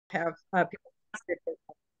have people.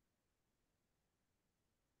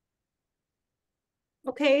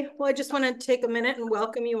 Okay, well, I just want to take a minute and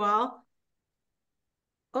welcome you all.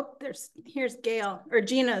 Oh, here's Gail, or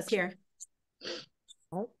Gina's here.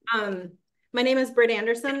 My name is Britt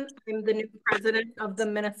Anderson. I'm the new president of the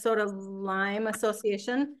Minnesota Lyme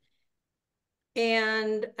Association.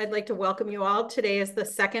 And I'd like to welcome you all. Today is the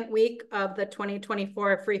second week of the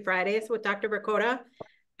 2024 Free Fridays with Dr. Vrchota.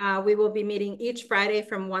 We will be meeting each Friday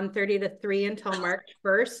from 1:30 to 3 until March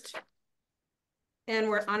 1st. And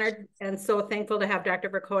we're honored and so thankful to have Dr.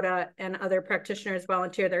 Bakoda and other practitioners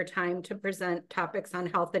volunteer their time to present topics on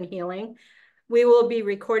health and healing. We will be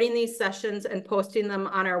recording these sessions and posting them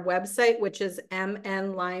on our website, which is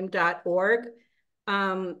mnlyme.org.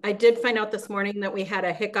 I did find out this morning that we had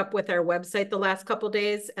a hiccup with our website the last couple of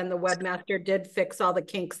days, and the webmaster did fix all the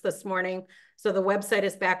kinks this morning. So the website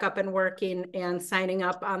is back up and working, and signing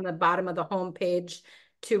up on the bottom of the homepage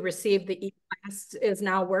to receive the e-blast is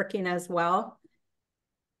now working as well.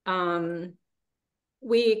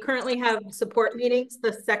 We currently have support meetings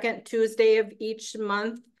the second Tuesday of each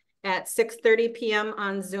month at 6:30 p.m.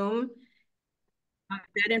 on Zoom.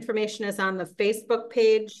 That information is on the Facebook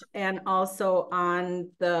page and also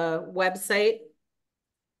on the website.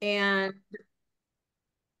 And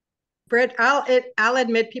Britt, I'll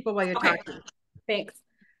admit people while you're talking. Thanks.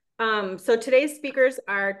 So today's speakers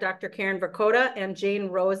are Dr. Bakoda and Jane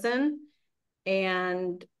Rosen.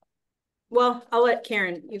 And well, I'll let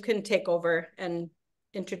Karen, you can take over and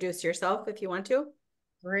introduce yourself if you want to.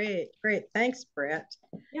 Great. Thanks, Britt.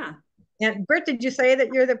 Yeah. And Britt, did you say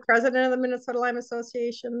that you're the president of the Minnesota Lyme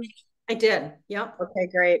Association? I did. Yep. Okay,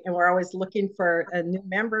 great. And we're always looking for new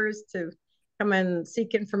members to come and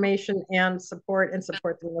seek information and support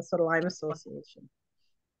the Minnesota Lyme Association.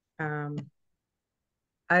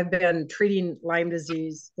 I've been treating Lyme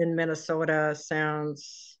disease in Minnesota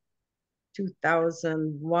since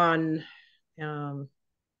 2001.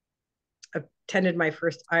 Attended my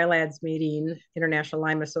first ILADS meeting, International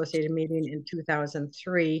Lyme Association meeting, in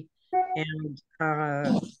 2003, and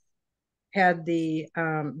had the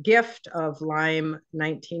gift of Lyme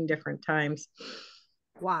 19 different times.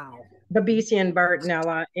 Wow. Babesia and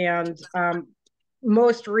Bartonella. And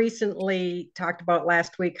most recently talked about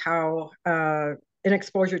last week how an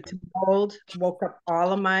exposure to mold woke up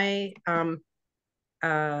all of my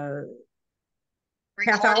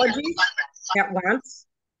pathology at once.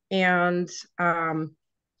 And I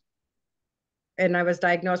was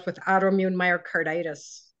diagnosed with autoimmune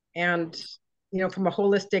myocarditis. And, from a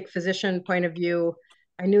holistic physician point of view,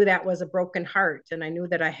 I knew that was a broken heart, and I knew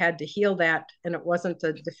that I had to heal that. And it wasn't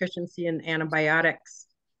a deficiency in antibiotics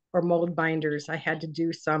or mold binders. I had to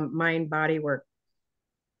do some mind-body work.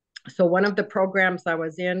 So one of the programs I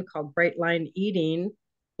was in, called Bright Line Eating,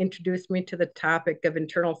 introduced me to the topic of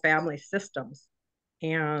internal family systems.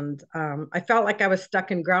 And I felt like I was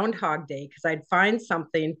stuck in Groundhog Day, because I'd find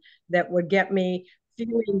something that would get me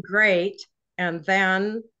feeling great, and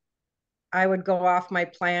then I would go off my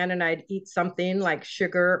plan and I'd eat something like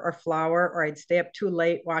sugar or flour, or I'd stay up too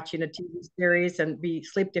late watching a TV series and be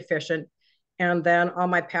sleep deficient. And then all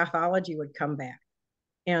my pathology would come back.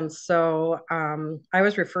 And so I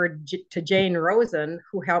was referred to Jane Rosen,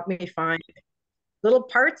 who helped me find little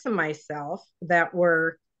parts of myself that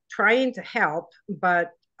were trying to help,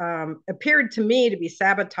 but appeared to me to be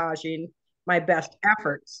sabotaging my best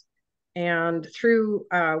efforts. And through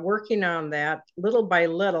working on that, little by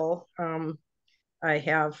little, I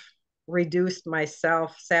have reduced my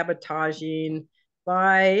self-sabotaging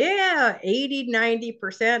by 80,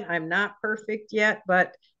 90%. I'm not perfect yet,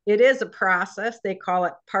 but it is a process. They call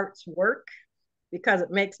it parts work because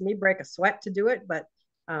it makes me break a sweat to do it. But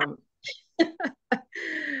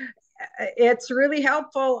it's really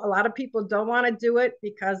helpful. A lot of people don't want to do it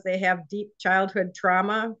because they have deep childhood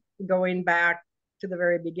trauma going back to the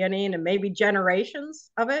very beginning, and maybe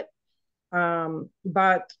generations of it.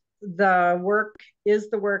 But the work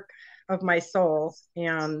is the work of my soul,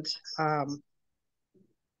 and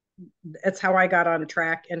it's how I got on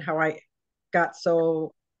track, and how I got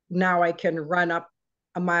so now I can run up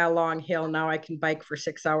a mile-long hill. Now I can bike for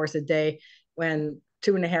 6 hours a day, when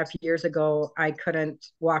 2.5 years ago I couldn't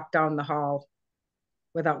walk down the hall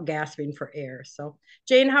without gasping for air. So,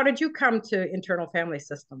 Jane, how did you come to internal family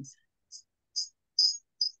systems?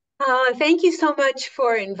 Thank you so much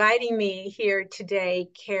for inviting me here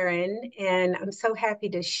today, Karen. And I'm so happy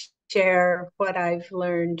to share what I've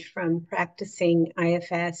learned from practicing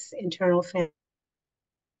IFS, internal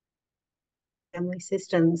family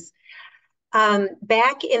systems.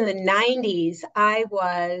 Back in the 90s, I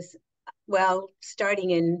was,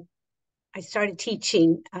 starting in I started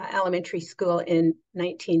teaching elementary school in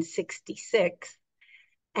 1966,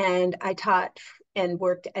 and I taught and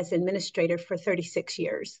worked as administrator for 36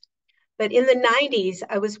 years. But in the 90s,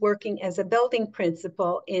 I was working as a building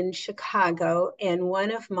principal in Chicago, and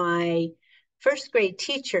one of my first grade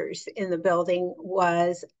teachers in the building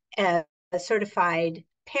was a certified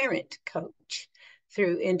parent coach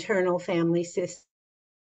through internal family systems.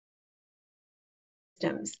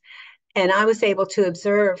 And I was able to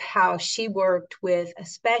observe how she worked with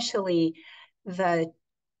especially the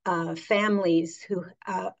families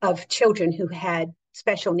of children who had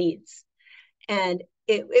special needs. And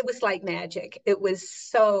it was like magic. It was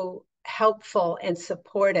so helpful and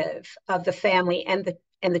supportive of the family and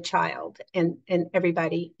the child and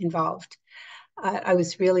everybody involved. I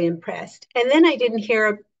was really impressed. And then I didn't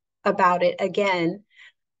hear about it again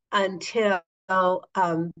until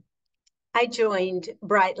I joined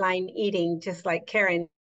Bright Line Eating, just like Karen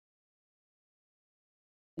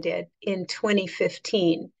did, in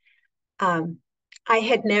 2015. I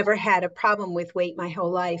had never had a problem with weight my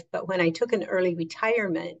whole life, but when I took an early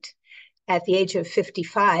retirement at the age of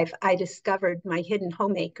 55, I discovered my hidden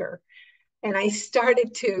homemaker. And I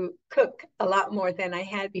started to cook a lot more than I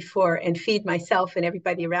had before and feed myself and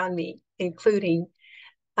everybody around me, including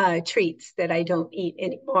treats that I don't eat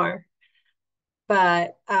anymore.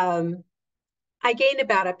 But I gained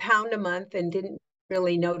about a pound a month and didn't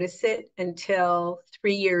really notice it until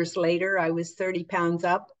 3 years later. I was 30 pounds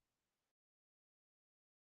up.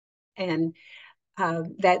 And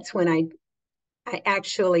that's when I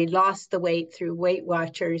actually lost the weight through Weight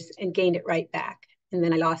Watchers and gained it right back. And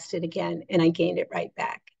then I lost it again and I gained it right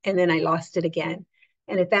back. And then I lost it again.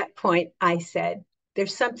 And at that point, I said,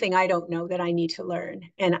 there's something I don't know that I need to learn.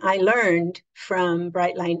 And I learned from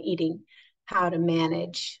Bright Line Eating how to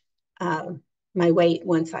manage my weight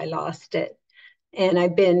once I lost it. And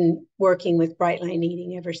I've been working with Bright Line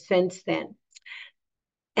Eating ever since then.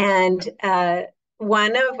 And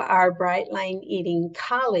one of our Bright Line Eating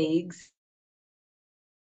colleagues,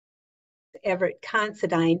 Everett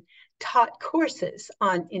Considine, taught courses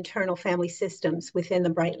on internal family systems within the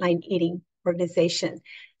Bright Line Eating organization.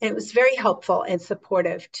 And it was very helpful and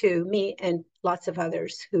supportive to me and lots of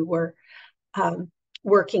others who were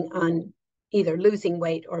working on either losing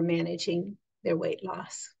weight or managing their weight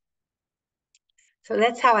loss. So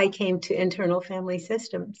that's how I came to internal family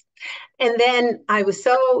systems. And then I was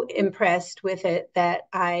so impressed with it that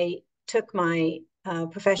I took my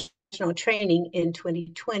professional training in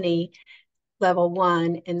 2020, level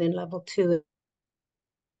 1, and then level 2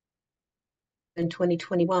 in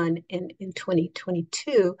 2021. And in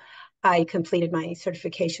 2022, I completed my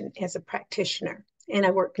certification as a practitioner. And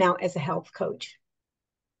I work now as a health coach.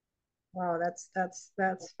 Wow, that's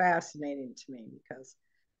fascinating to me because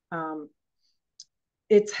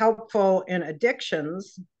it's helpful in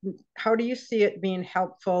addictions. How do you see it being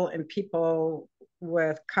helpful in people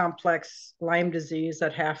with complex Lyme disease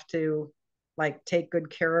that have to like take good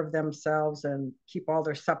care of themselves and keep all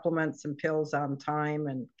their supplements and pills on time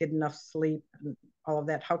and get enough sleep and all of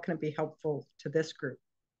that? How can it be helpful to this group?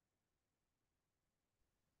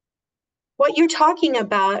 What you're talking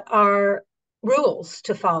about are rules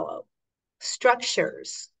to follow,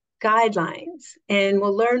 structures, guidelines, and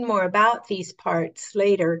we'll learn more about these parts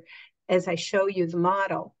later as I show you the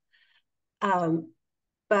model.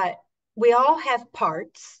 But we all have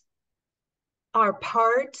parts. Our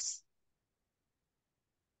parts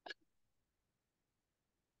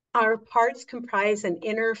comprise an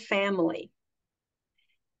inner family,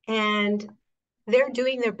 and they're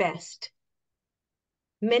doing their best.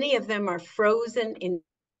 Many of them are frozen in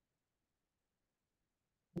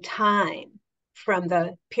time from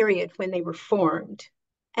the period when they were formed,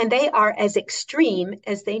 and they are as extreme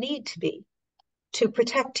as they need to be to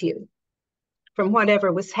protect you from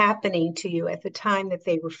whatever was happening to you at the time that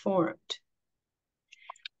they were formed.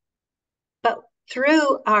 But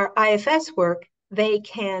through our IFS work, they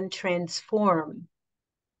can transform.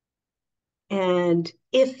 And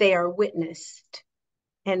if they are witnessed,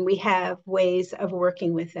 and we have ways of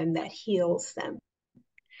working with them that heals them.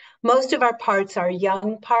 Most of our parts are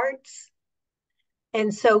young parts.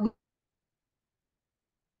 And so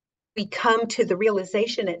we come to the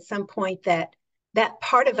realization at some point that that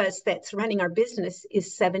part of us that's running our business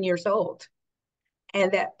is 7 years old.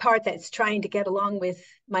 And that part that's trying to get along with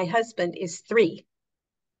my husband is 3.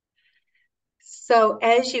 So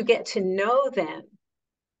as you get to know them,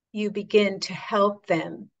 you begin to help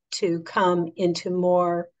them to come into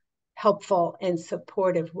more helpful and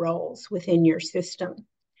supportive roles within your system.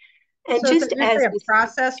 And so just as a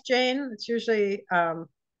process, Jane, it's usually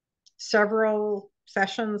several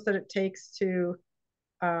sessions that it takes to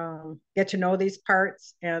get to know these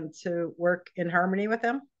parts and to work in harmony with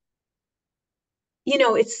them? You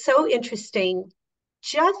know, it's so interesting.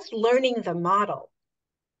 Just learning the model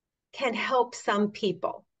can help some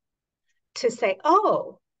people to say,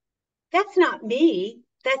 oh, that's not me.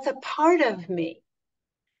 That's a part of me.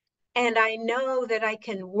 And I know that I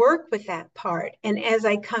can work with that part. And as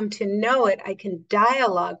I come to know it, I can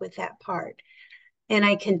dialogue with that part and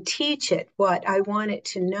I can teach it what I want it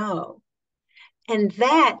to know. And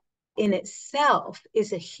that in itself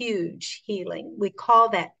is a huge healing. We call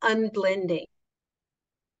that unblending.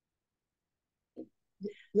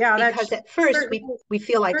 Yeah, because at first we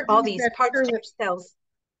feel like all these parts of ourselves.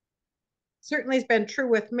 Certainly has been true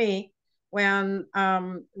with me when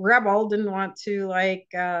Rebel didn't want to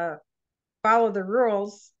follow the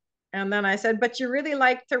rules. And then I said, but you really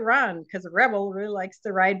like to run, because Rebel really likes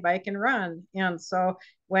to ride, bike, and run. And so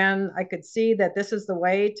when I could see that this is the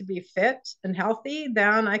way to be fit and healthy,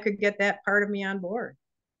 then I could get that part of me on board.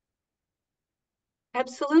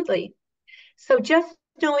 Absolutely. So just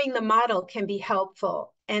knowing the model can be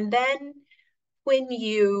helpful. And then when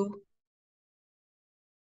you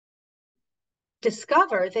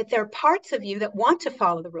discover that there are parts of you that want to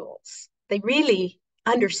follow the rules, they really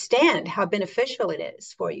understand how beneficial it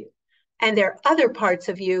is for you. And there are other parts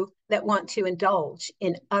of you that want to indulge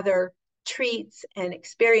in other treats and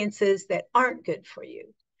experiences that aren't good for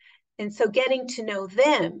you. And so getting to know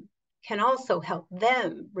them can also help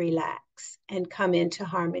them relax and come into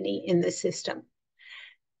harmony in the system.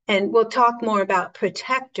 And we'll talk more about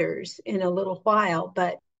protectors in a little while,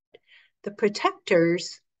 but the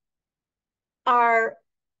protectors they're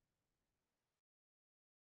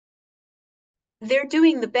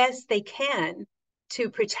doing the best they can to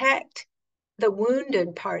protect the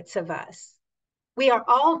wounded parts of us. We are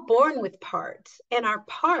all born with parts, and our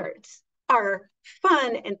parts are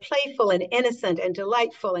fun and playful and innocent and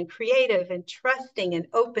delightful and creative and trusting and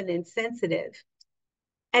open and sensitive.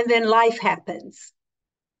 And then life happens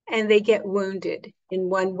and they get wounded in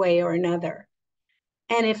one way or another.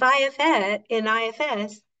 And in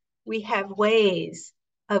IFS, we have ways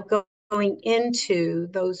of going into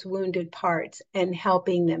those wounded parts and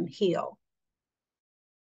helping them heal.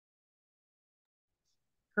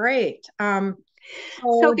 Great.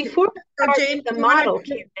 So before we start Jane, the model,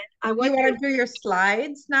 Karen, you want to do your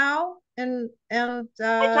slides now? I'd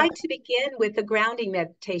like to begin with the grounding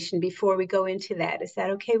meditation before we go into that. Is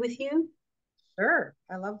that okay with you? Sure,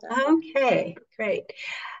 I love that. Okay, great.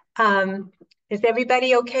 Is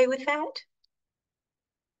everybody okay with that?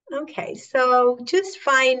 Okay, so just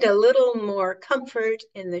find a little more comfort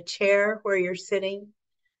in the chair where you're sitting.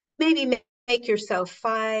 Maybe make yourself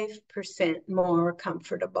 5% more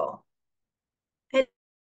comfortable. And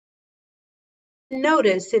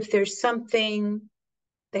notice if there's something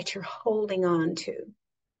that you're holding on to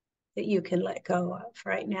that you can let go of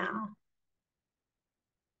right now.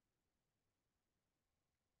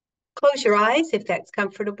 Close your eyes if that's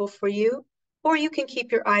comfortable for you, or you can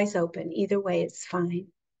keep your eyes open. Either way, it's fine.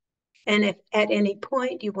 And if at any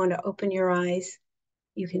point you want to open your eyes,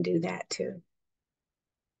 you can do that too.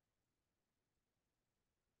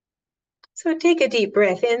 So take a deep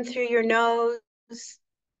breath in through your nose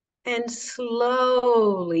and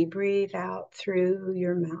slowly breathe out through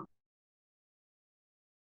your mouth.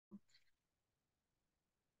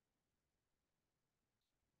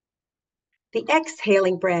 The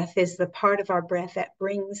exhaling breath is the part of our breath that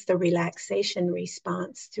brings the relaxation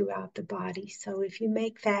response throughout the body. So if you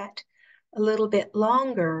make that a little bit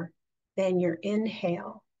longer than your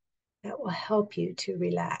inhale, that will help you to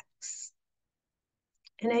relax.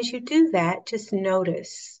 And as you do that, just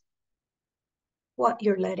notice what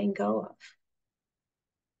you're letting go of.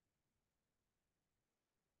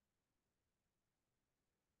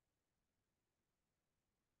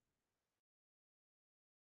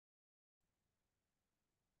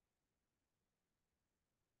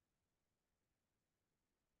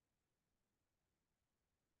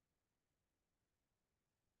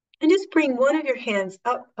 And just bring one of your hands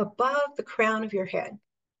up above the crown of your head.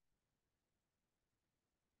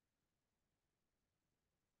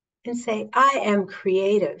 And say, I am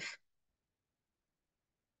creative.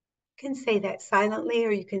 You can say that silently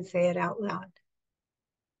or you can say it out loud.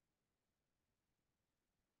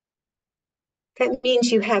 That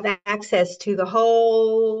means you have access to the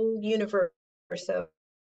whole universe of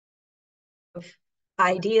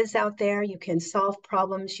ideas out there. You can solve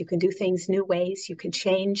problems. You can do things new ways. You can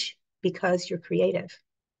change because you're creative.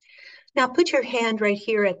 Now put your hand right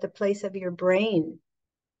here at the place of your brain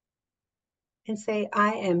and say,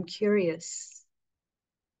 I am curious.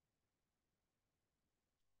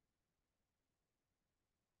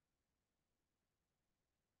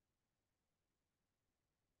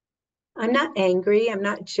 I'm not angry. I'm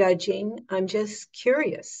not judging. I'm just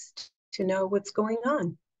curious to know what's going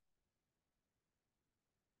on.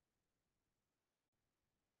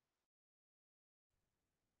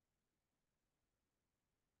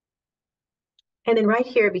 And then right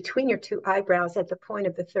here between your two eyebrows at the point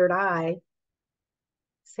of the third eye,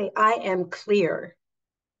 say, I am clear.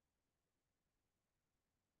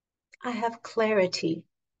 I have clarity.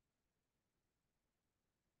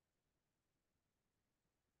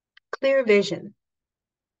 Clear vision.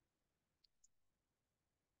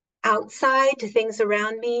 Outside to things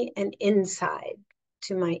around me and inside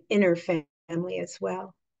to my inner family as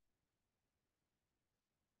well.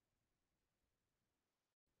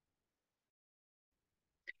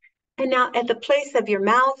 And now at the place of your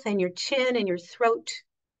mouth and your chin and your throat,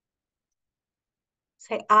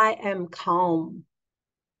 say, I am calm.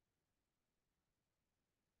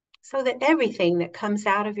 So that everything that comes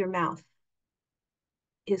out of your mouth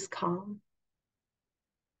is calm.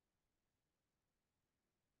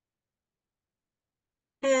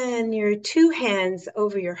 And your two hands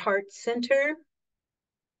over your heart center.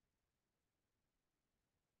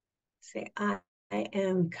 Say, I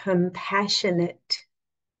am compassionate.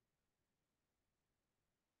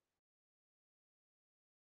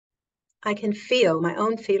 I can feel my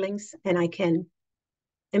own feelings and I can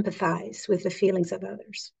empathize with the feelings of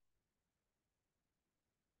others.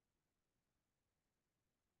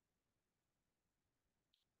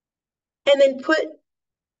 And then put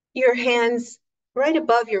your hands right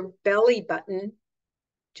above your belly button,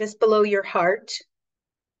 just below your heart.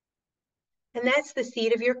 And that's the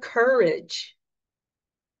seat of your courage.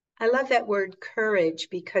 I love that word courage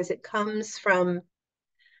because it comes from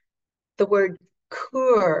the word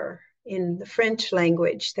cœur in the French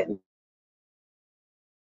language that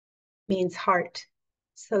means heart.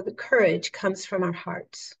 So the courage comes from our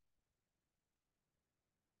hearts.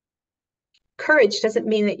 Courage doesn't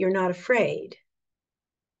mean that you're not afraid.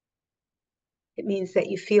 It means that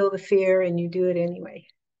you feel the fear and you do it anyway.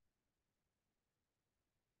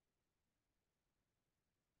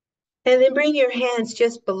 And then bring your hands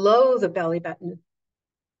just below the belly button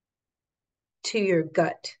to your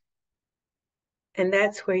gut. And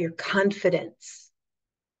that's where your confidence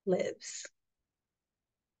lives.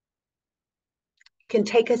 You can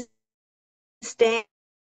take a stand,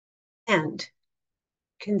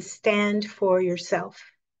 can stand for yourself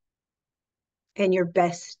and your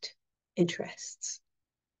best interests.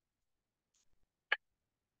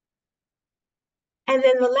 And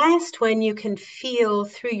then the last one you can feel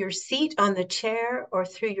through your seat on the chair or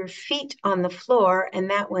through your feet on the floor, and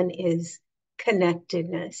that one is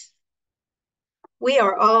connectedness. We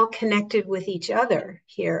are all connected with each other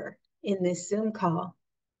here in this Zoom call.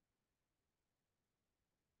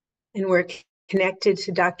 And we're connected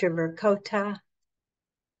to Dr. Vrchota.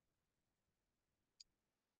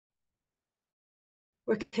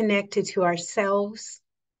 We're connected to ourselves.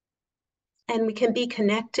 And we can be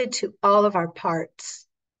connected to all of our parts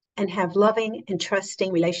and have loving and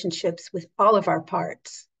trusting relationships with all of our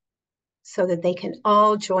parts so that they can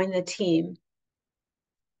all join the team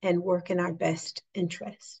and work in our best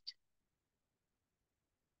interest.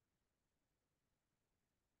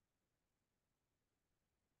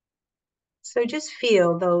 So just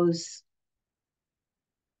feel those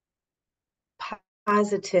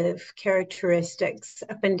positive characteristics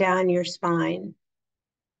up and down your spine.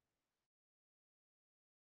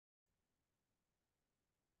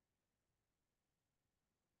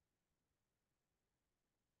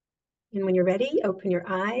 And when you're ready, open your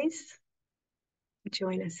eyes.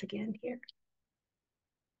 Join us again here.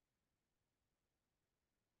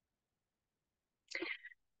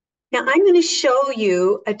 Now I'm going to show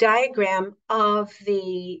you a diagram of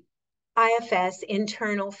the IFS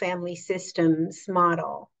internal family systems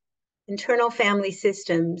model. Internal family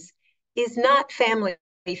systems is not family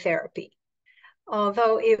therapy,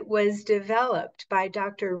 although it was developed by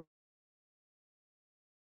Dr.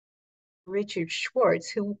 Richard Schwartz,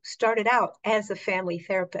 who started out as a family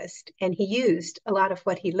therapist, and he used a lot of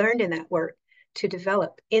what he learned in that work to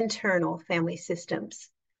develop internal family systems.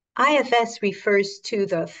 IFS refers to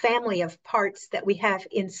the family of parts that we have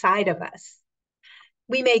inside of us.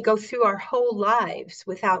 We may go through our whole lives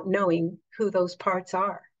without knowing who those parts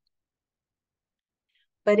are.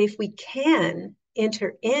 But if we can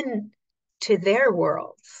enter into their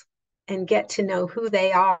worlds and get to know who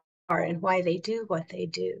they are and why they do what they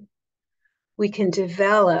do, we can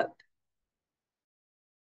develop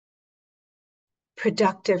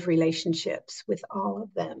productive relationships with all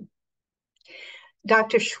of them.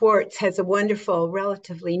 Dr. Schwartz has a wonderful,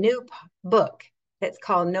 relatively new book that's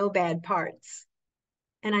called No Bad Parts.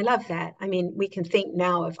 And I love that. I mean, we can think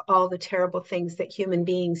now of all the terrible things that human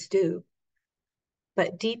beings do.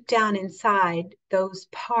 But deep down inside, those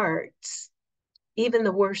parts, even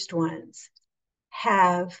the worst ones,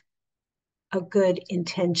 have a good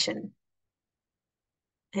intention.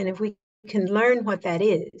 And if we can learn what that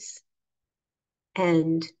is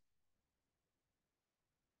and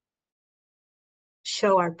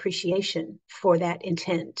show our appreciation for that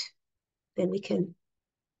intent, then we can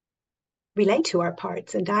relate to our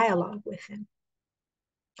parts and dialogue with them.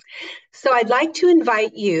 So I'd like to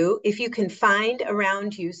invite you, if you can find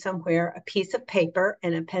around you somewhere a piece of paper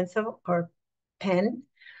and a pencil or pen.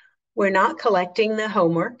 We're not collecting the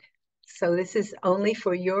homework, so this is only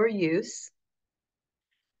for your use.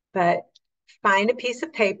 But find a piece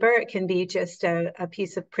of paper. It can be just a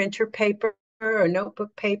piece of printer paper or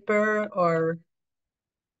notebook paper or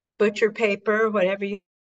butcher paper, whatever you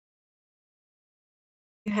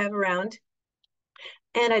have around.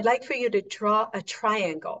 And I'd like for you to draw a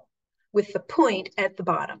triangle with the point at the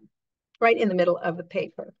bottom, right in the middle of the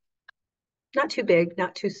paper. Not too big,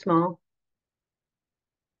 not too small.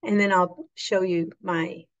 And then I'll show you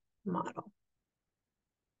my model.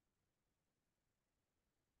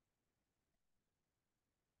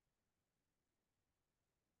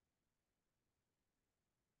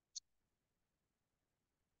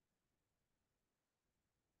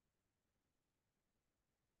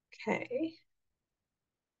 Okay.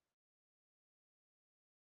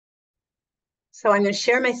 So I'm going to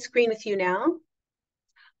share my screen with you now.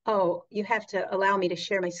 Oh, you have to allow me to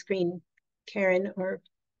share my screen, Karen or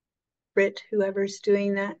Britt, whoever's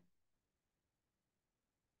doing that.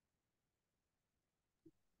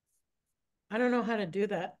 I don't know how to do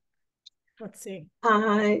that. Let's see.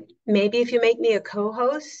 Maybe if you make me a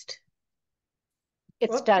co-host.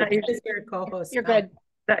 It's done. You're a co-host. You're good.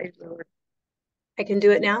 I can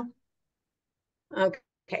do it now.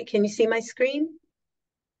 Okay, can you see my screen?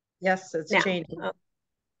 Yes, it's now. changing. Oh.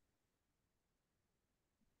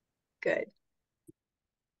 Good.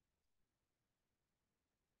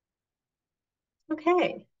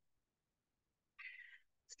 Okay.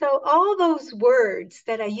 So all those words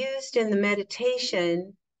that I used in the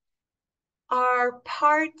meditation are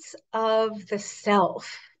parts of the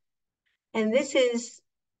self. And this is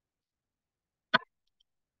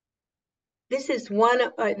one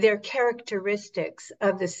of their characteristics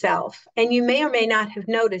of the self. And you may or may not have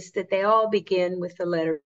noticed that they all begin with the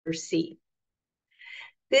letter C.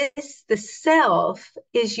 The self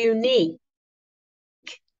is unique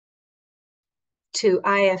to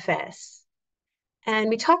IFS. And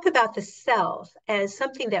we talk about the self as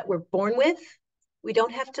something that we're born with. We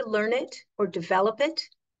don't have to learn it or develop it.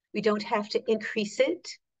 We don't have to increase it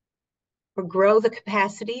or grow the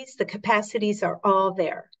capacities. The capacities are all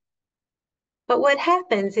there. But what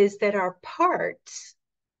happens is that our parts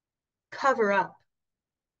cover up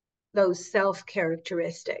those self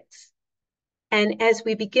characteristics. And as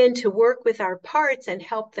we begin to work with our parts and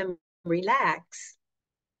help them relax,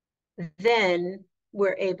 then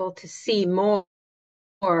we're able to see more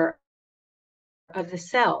of the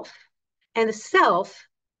self. And the self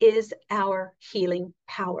is our healing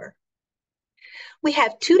power. We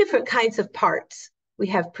have two different kinds of parts. We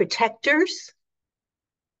have protectors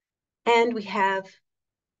and we have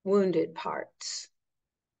wounded parts.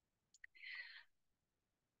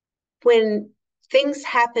 When things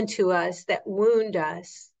happen to us that wound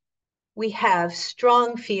us, we have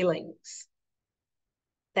strong feelings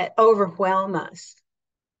that overwhelm us.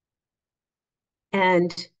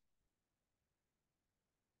 And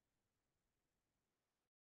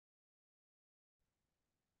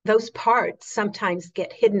those parts sometimes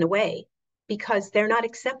get hidden away because they're not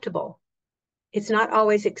acceptable. It's not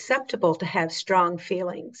always acceptable to have strong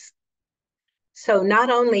feelings. So not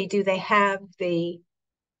only do they have the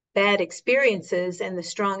bad experiences and the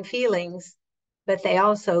strong feelings, but they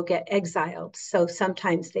also get exiled. So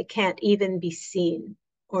sometimes they can't even be seen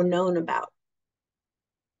or known about.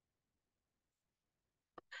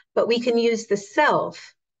 But we can use the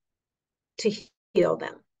self to heal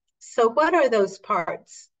them. So what are those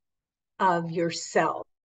parts of yourself?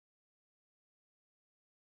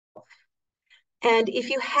 And if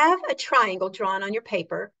you have a triangle drawn on your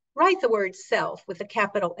paper, write the word self with a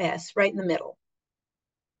capital S right in the middle.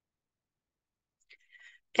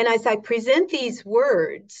 And as I present these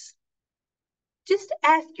words, just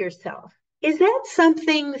ask yourself, is that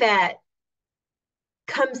something that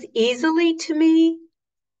comes easily to me?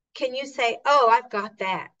 Can you say, oh, I've got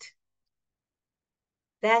that?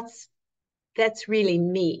 That's really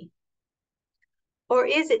me. Or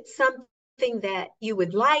is it something that you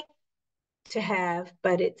would like to have,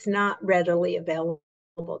 but it's not readily available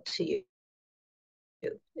to you?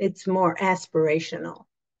 It's more aspirational.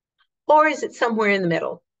 Or is it somewhere in the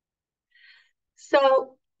middle?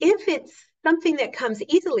 So if it's something that comes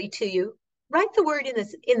easily to you, write the word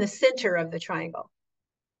in the center of the triangle.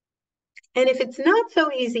 And if it's not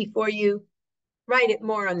so easy for you, write it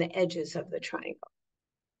more on the edges of the triangle.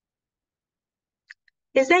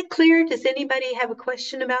 Is that clear? Does anybody have a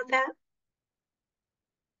question about that?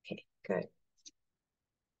 Okay, good.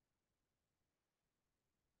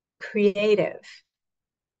 Creative.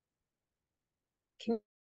 Can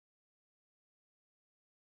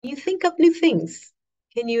you think of new things?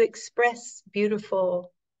 Can you express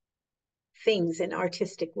beautiful things in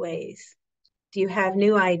artistic ways? Do you have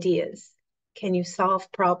new ideas? Can you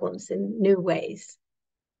solve problems in new ways?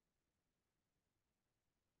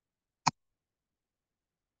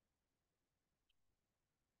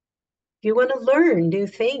 You want to learn new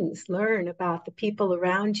things, learn about the people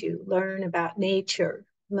around you, learn about nature,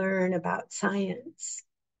 learn about science,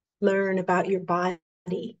 learn about your body.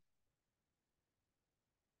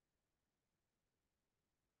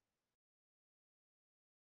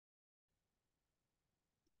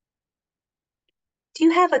 Do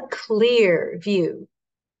you have a clear view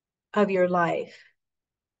of your life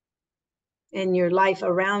and your life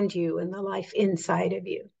around you and the life inside of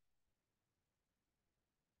you?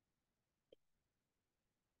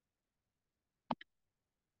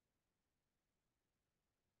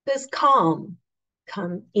 Does calm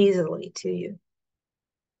come easily to you?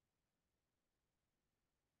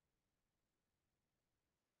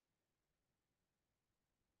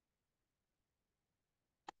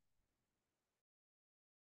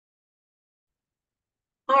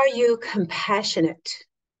 Are you compassionate?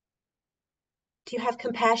 Do you have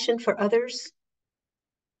compassion for others?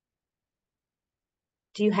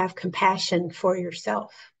 Do you have compassion for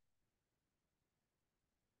yourself?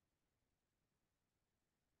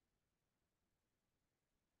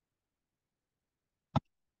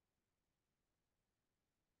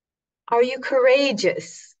 Are you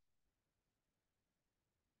courageous?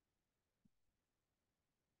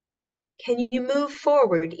 Can you move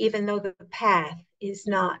forward even though the path is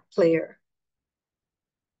not clear?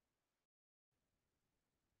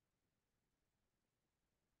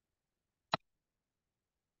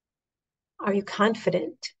 Are you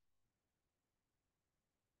confident?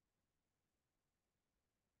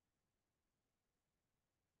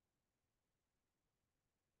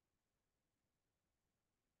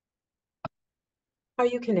 Are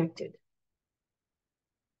you connected?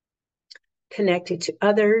 Connected to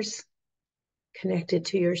others, connected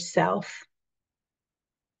to yourself,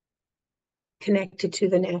 connected to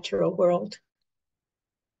the natural world,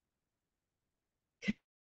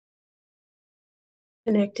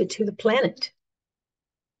 connected to the planet.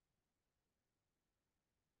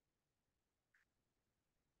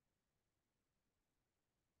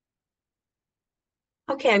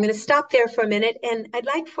 Okay, I'm going to stop there for a minute, and I'd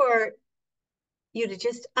like for you to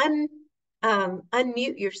just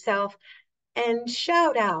unmute yourself and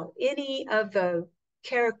shout out any of the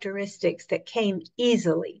characteristics that came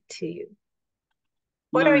easily to you.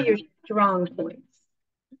 What are your strong points?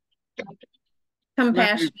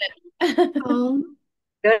 Compassionate.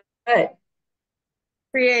 Good.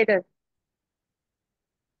 Creative.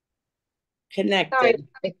 Connected.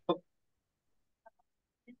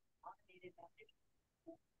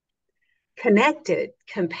 Connected,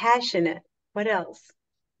 compassionate. What else?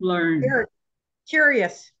 Learn.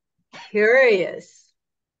 Curious. Curious.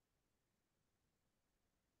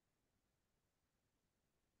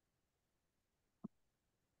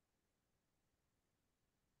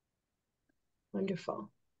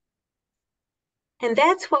 Wonderful. And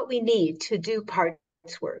that's what we need to do parts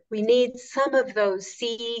work. We need some of those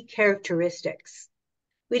C characteristics.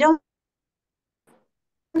 We don't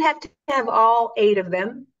have to have all 8 of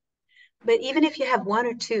them, but even if you have 1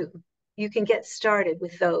 or 2, you can get started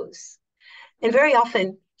with those. And very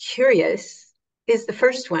often, curious is the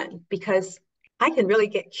first one, because I can really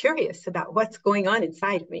get curious about what's going on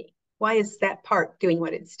inside of me. Why is that part doing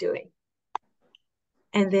what it's doing?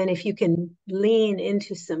 And then if you can lean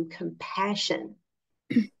into some compassion,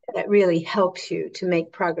 that really helps you to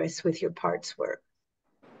make progress with your parts work.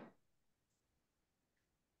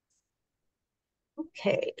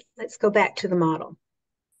 Okay, let's go back to the model.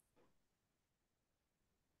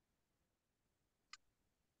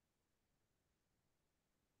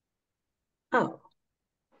 Oh,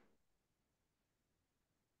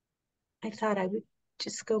 I thought I would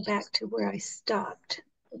just go back to where I stopped.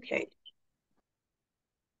 Okay.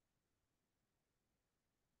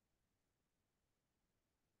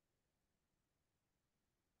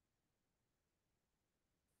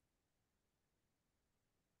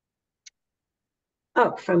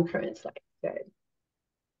 Oh, from current slide. Good.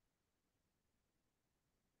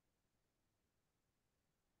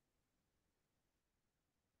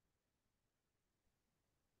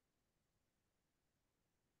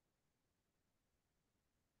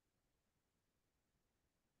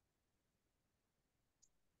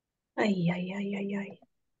 Ay, ay, ay, ay,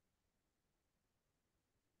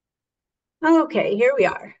 ay. Okay, here we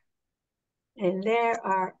are. And there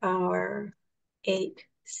are our 8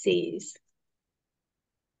 C's.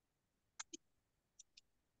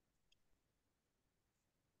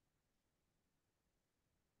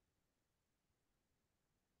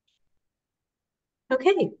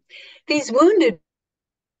 Okay, these wounded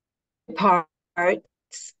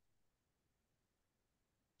parts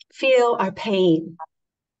feel our pain,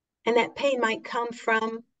 and that pain might come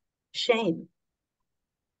from shame.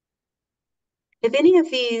 If any of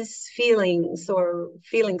these feelings or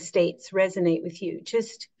feeling states resonate with you,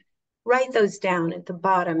 just write those down at the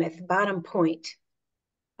bottom point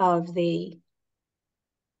of the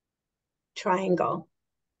triangle.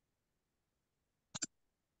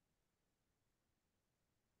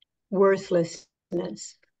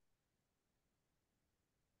 Worthlessness.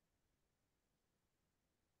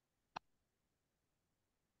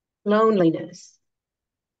 Loneliness.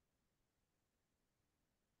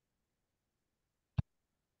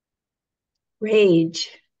 Rage.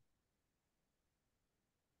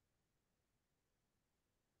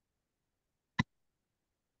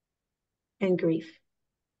 And grief.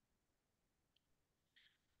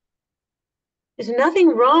 There's nothing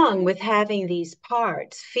wrong with having these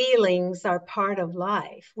parts. Feelings are part of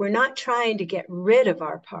life. We're not trying to get rid of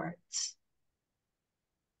our parts,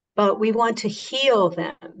 but we want to heal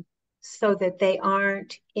them so that they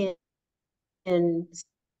aren't in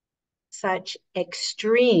such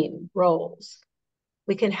extreme roles.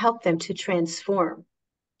 We can help them to transform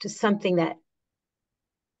to something that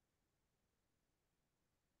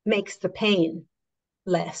makes the pain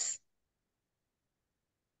less.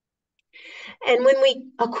 And when we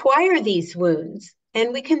acquire these wounds,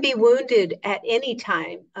 and we can be wounded at any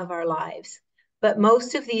time of our lives, but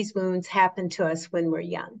most of these wounds happen to us when we're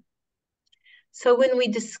young. So when we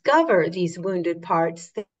discover these wounded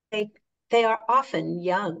parts, they are often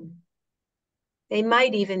young. They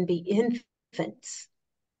might even be infants,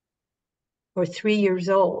 or 3 years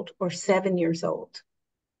old, or 7 years old.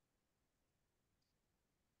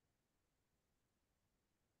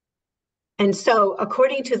 And so,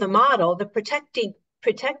 according to the model, the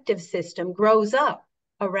protective system grows up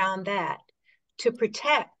around that to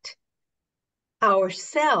protect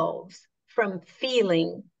ourselves from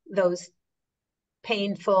feeling those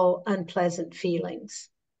painful, unpleasant feelings.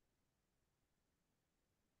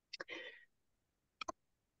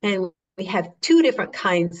 And we have 2 different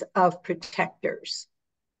kinds of protectors.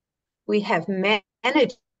 We have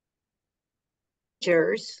managers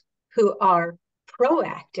who are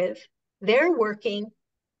proactive. They're working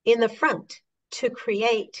in the front to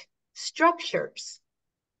create structures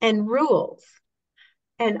and rules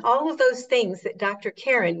and all of those things that Dr.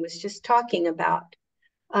 Karen was just talking about,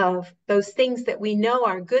 of those things that we know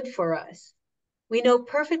are good for us. We know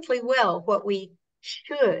perfectly well what we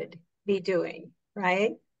should be doing,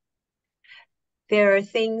 right? There are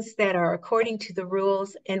things that are according to the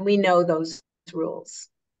rules, and we know those rules.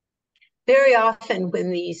 Very often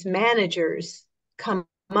when these managers come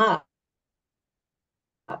up,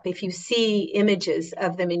 if you see images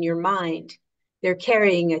of them in your mind, they're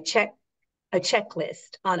carrying a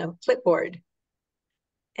checklist on a clipboard,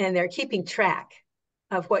 and they're keeping track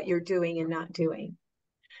of what you're doing and not doing.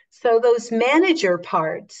 So those manager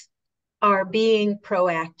parts are being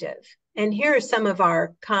proactive. And here are some of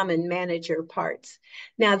our common manager parts.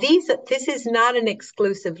 Now, this is not an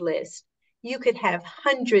exclusive list. You could have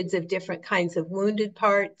hundreds of different kinds of wounded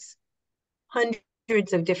parts, hundreds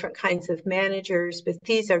of different kinds of managers, but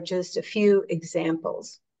these are just a few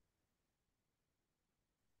examples.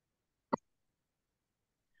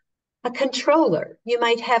 A controller. You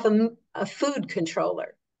might have a food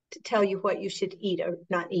controller to tell you what you should eat or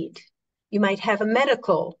not eat. You might have a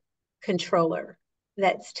medical controller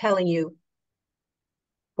that's telling you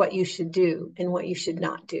what you should do and what you should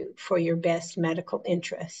not do for your best medical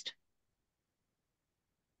interest.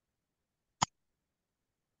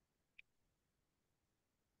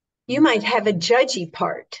 You might have a judgy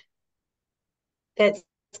part that's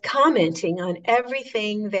commenting on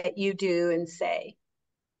everything that you do and say.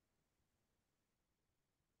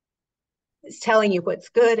 It's telling you what's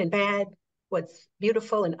good and bad, what's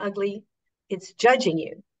beautiful and ugly. It's judging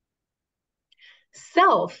you.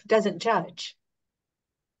 Self doesn't judge,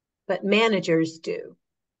 but managers do.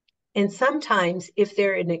 And sometimes if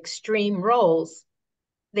they're in extreme roles,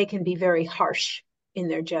 they can be very harsh in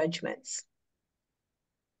their judgments.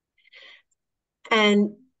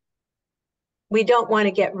 And we don't want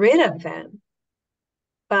to get rid of them,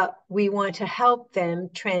 but we want to help them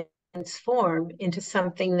transform into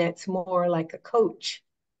something that's more like a coach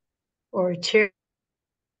or a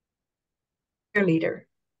cheerleader,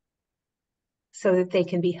 so that they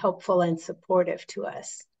can be helpful and supportive to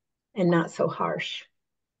us and not so harsh.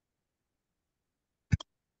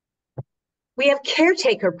 We have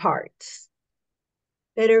caretaker parts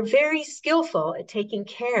that are very skillful at taking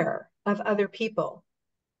care of other people.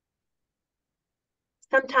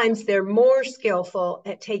 Sometimes they're more skillful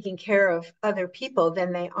at taking care of other people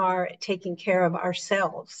than they are at taking care of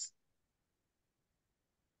ourselves.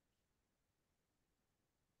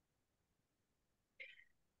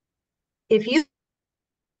 If you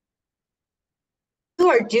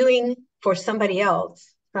are doing for somebody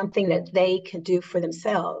else something that they can do for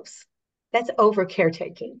themselves, that's over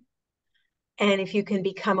caretaking. And if you can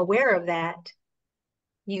become aware of that,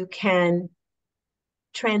 you can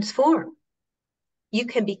transform. You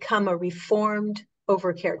can become a reformed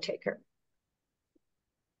over caretaker.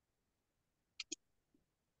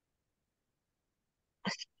 A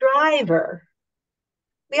striver.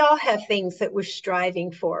 We all have things that we're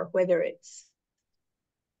striving for, whether it's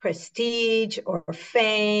prestige or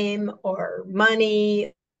fame or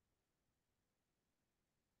money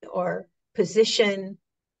or position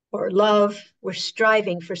or love. We're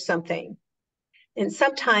striving for something. And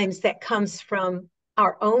sometimes that comes from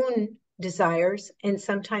our own desires, and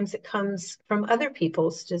sometimes it comes from other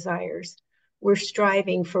people's desires. We're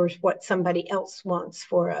striving for what somebody else wants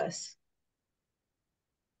for us.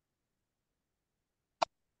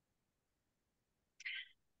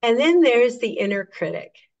 And then there's the inner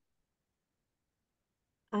critic.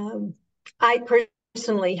 I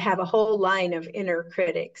personally have a whole line of inner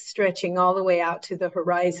critics stretching all the way out to the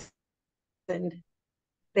horizon.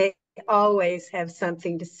 They always have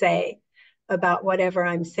something to say about whatever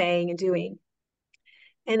I'm saying and doing.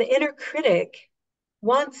 And the inner critic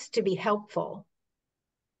wants to be helpful,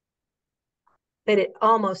 but it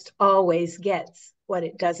almost always gets what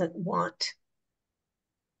it doesn't want.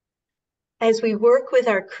 As we work with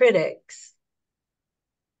our critics,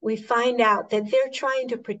 we find out that they're trying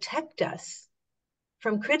to protect us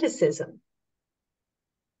from criticism.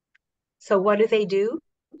 So what do?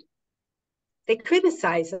 They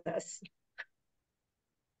criticize us.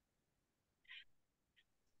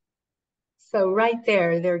 So right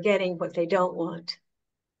there, they're getting what they don't want.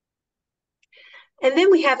 And then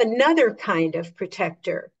we have another kind of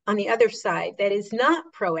protector on the other side that is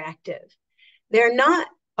not proactive. They're not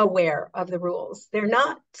aware of the rules. They're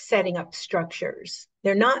not setting up structures.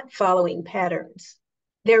 They're not following patterns.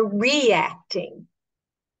 They're reacting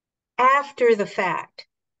after the fact.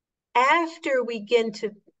 After we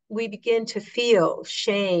begin to feel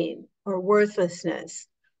shame or worthlessness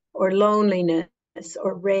or loneliness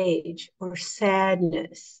or rage or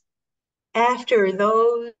sadness, after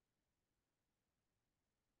those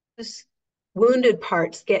wounded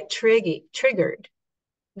parts get triggered,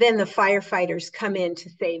 then the firefighters come in to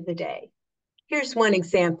save the day. Here's one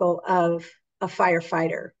example of a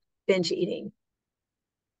firefighter binge eating.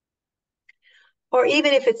 Or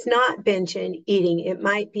even if it's not binge eating, it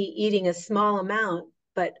might be eating a small amount,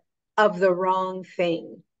 but of the wrong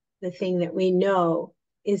thing, the thing that we know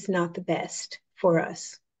is not the best for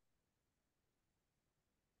us.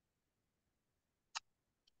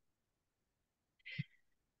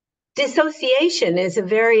 Dissociation is a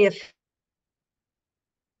very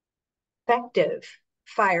effective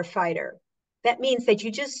firefighter. That means that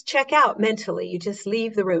you just check out mentally. You just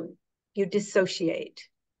leave the room. You dissociate.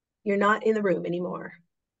 You're not in the room anymore.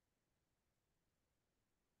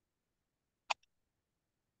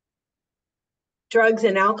 Drugs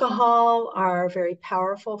and alcohol are very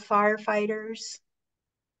powerful firefighters.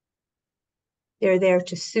 They're there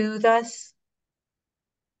to soothe us.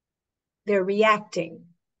 They're reacting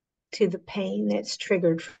to the pain that's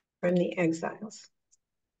triggered from the exiles.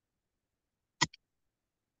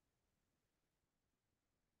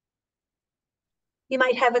 You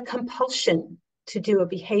might have a compulsion to do a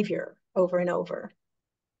behavior over and over,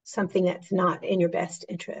 something that's not in your best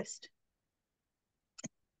interest.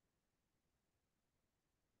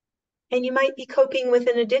 And you might be coping with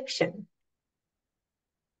an addiction.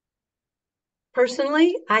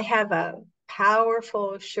 Personally, I have a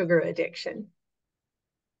powerful sugar addiction.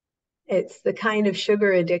 It's the kind of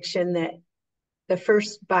sugar addiction that the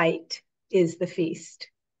first bite is the feast,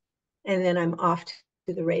 and then I'm off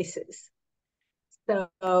to the races. So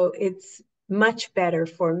it's much better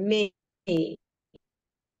for me to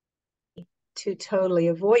totally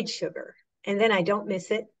avoid sugar and then I don't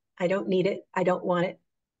miss it. I don't need it. I don't want it.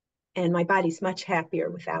 And my body's much happier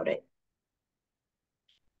without it.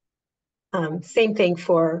 Same thing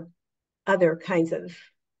for other kinds of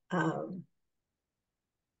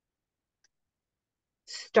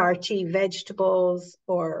starchy vegetables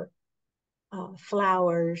or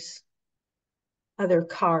flours, other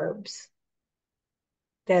carbs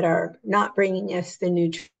that are not bringing us the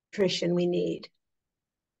nutrition we need.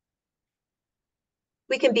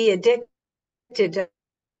 We can be addicted to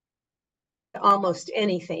almost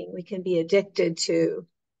anything. We can be addicted to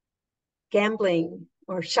gambling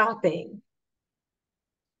or shopping.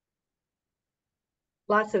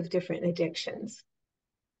 Lots of different addictions.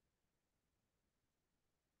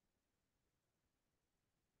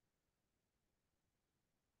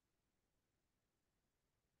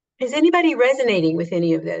 Is anybody resonating with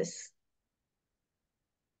any of this?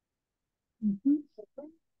 Mm-hmm.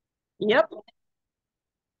 Yep.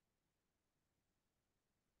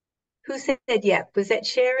 Who said yep? Was that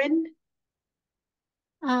Sharon?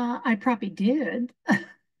 I probably did. I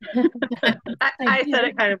said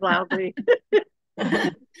it kind of loudly.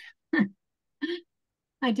 I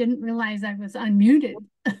didn't realize I was unmuted.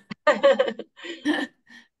 What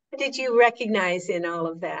did you recognize in all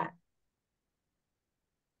of that?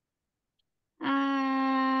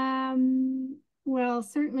 Well,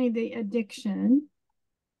 certainly the addiction,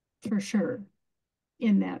 for sure,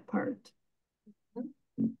 in that part.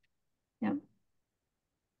 Yep.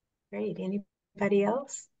 Great. Anybody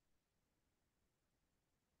else?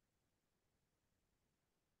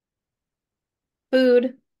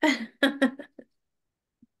 Food.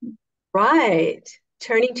 Right.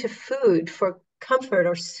 Turning to food for comfort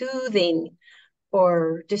or soothing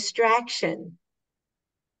or distraction.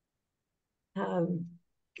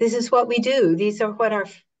 This is what we do. This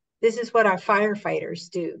is what our firefighters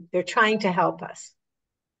do. They're trying to help us.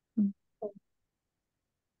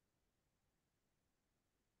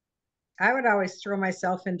 I would always throw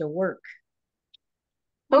myself into work.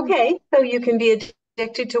 Okay, so you can be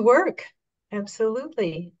addicted to work.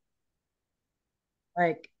 Absolutely.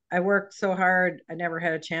 Like, I worked so hard, I never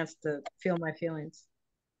had a chance to feel my feelings.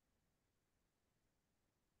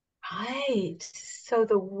 Right. So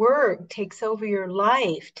the work takes over your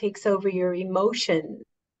life, takes over your emotion.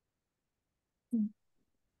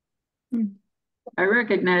 I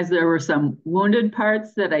recognize there were some wounded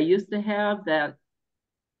parts that I used to have that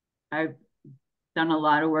I've done a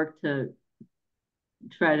lot of work to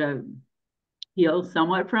try to heal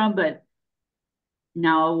somewhat from, but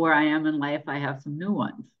now where I am in life, I have some new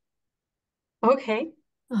ones. Okay.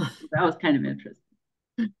 That was kind of interesting.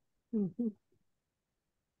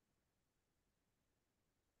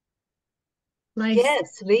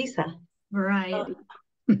 Yes, Lisa. Variety.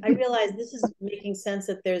 I realize this is making sense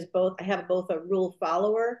that there's both, I have both a rule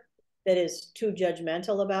follower that is too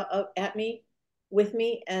judgmental about at me, with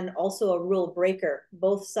me, and also a rule breaker,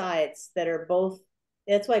 both sides that are both,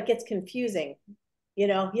 that's why it gets confusing,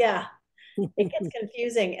 yeah, it gets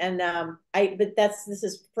confusing. And but this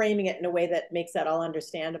is framing it in a way that makes that all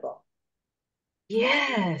understandable.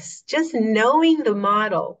 Yes, just knowing the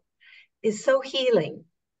model is so healing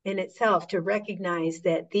in itself, to recognize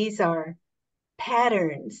that these are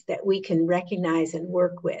patterns that we can recognize and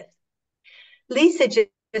work with. Lisa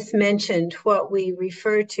just mentioned what we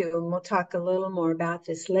refer to, and we'll talk a little more about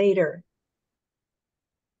this later,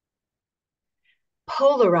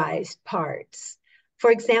 polarized parts. For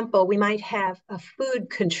example, we might have a food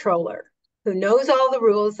controller who knows all the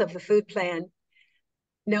rules of the food plan,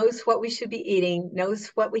 knows what we should be eating, knows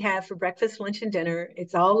what we have for breakfast, lunch, and dinner.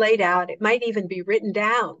 It's all laid out. It might even be written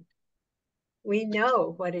down. We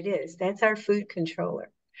know what it is. That's our food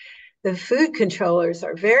controller. The food controllers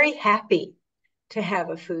are very happy to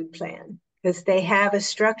have a food plan because they have a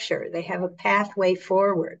structure, they have a pathway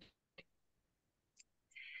forward.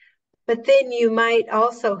 But then you might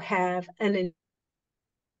also have an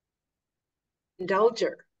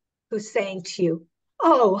indulger who's saying to you,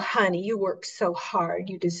 "Oh, honey, you work so hard,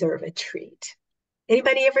 you deserve a treat."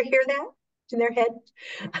 Anybody ever hear that in their head?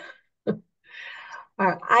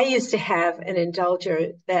 I used to have an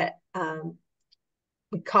indulger that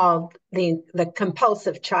we called the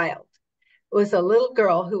compulsive child. It was a little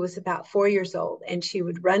girl who was about 4 years old, and she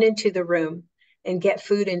would run into the room and get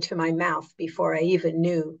food into my mouth before I even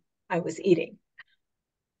knew I was eating.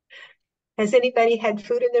 Has anybody had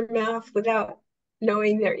food in their mouth without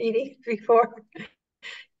knowing they're eating before?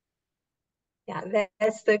 Yeah,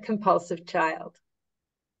 that's the compulsive child.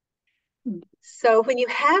 So when you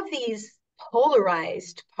have these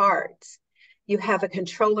polarized parts, you have a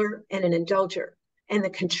controller and an indulger, and the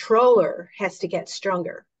controller has to get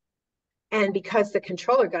stronger. And because the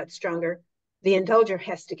controller got stronger, the indulger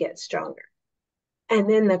has to get stronger. And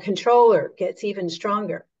then the controller gets even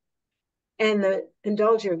stronger. And the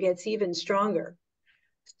indulger gets even stronger.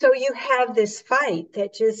 So you have this fight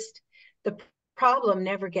that just, the problem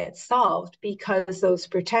never gets solved because those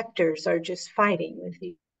protectors are just fighting with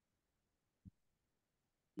each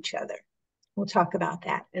other. We'll talk about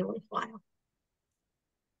that in a little while.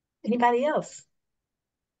 Anybody else?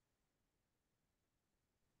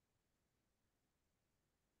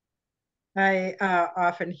 I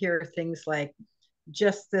often hear things like,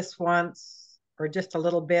 just this once or just a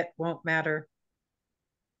little bit won't matter.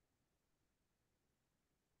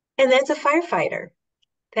 And that's a firefighter.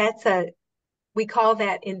 We call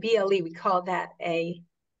that in BLE, we call that a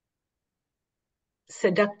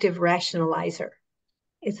seductive rationalizer.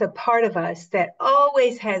 It's a part of us that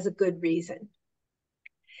always has a good reason.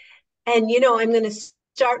 And, I'm going to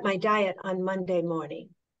start my diet on Monday morning,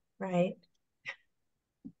 right?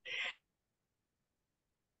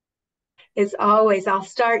 It's always, I'll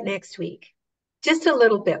start next week. Just a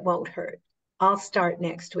little bit won't hurt. I'll start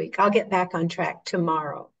next week. I'll get back on track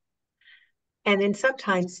tomorrow. And then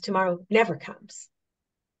sometimes tomorrow never comes.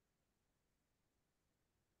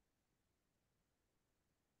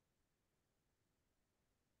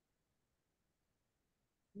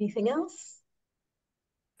 Anything else?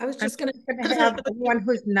 I was just going to have anyone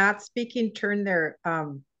who's not speaking turn their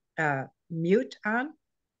mute on.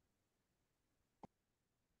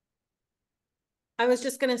 I was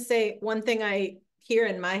just going to say one thing I hear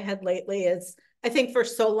in my head lately is, I think for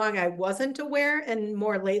so long I wasn't aware, and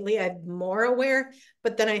more lately I'm more aware.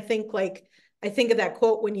 But then I think of that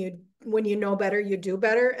quote, when you know better, you do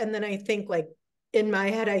better. And then I think in my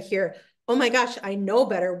head, I hear, oh my gosh, I know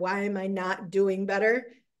better. Why am I not doing better?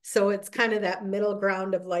 So it's kind of that middle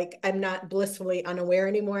ground of I'm not blissfully unaware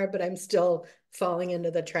anymore, but I'm still falling into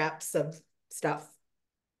the traps of stuff.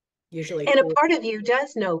 Usually. And a part of you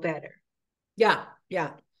does know better. Yeah.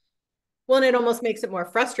 Yeah. Well, and it almost makes it more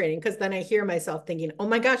frustrating because then I hear myself thinking, oh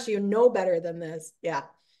my gosh, you know better than this. Yeah.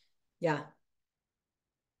 Yeah.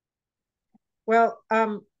 Well,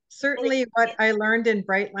 certainly what I learned in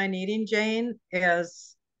Bright Line Eating, Jane,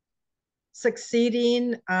 is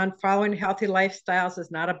succeeding on following healthy lifestyles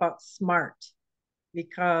is not about smart,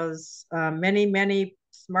 because many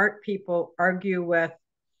smart people argue with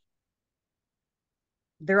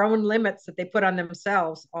their own limits that they put on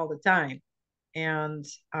themselves all the time. And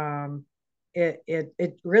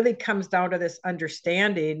it really comes down to this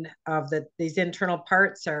understanding of that these internal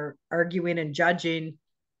parts are arguing and judging,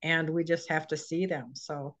 and we just have to see them.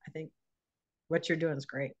 So I think what you're doing is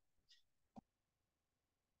great.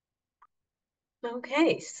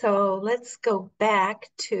 Okay, so let's go back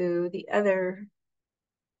to the other.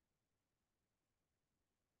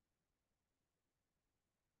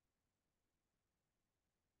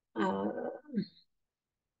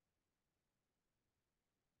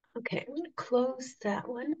 Okay, I'm going to close that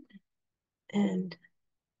one, and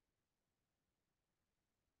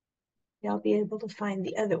y'all be able to find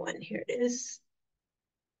the other one. Here it is.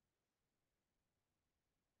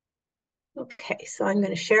 Okay, so I'm going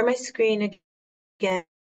to share my screen again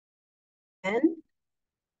and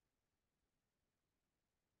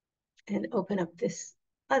open up this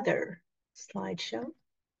other slideshow.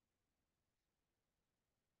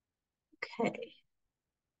 Okay.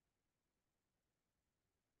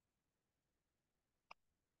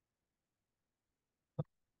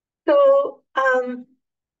 So,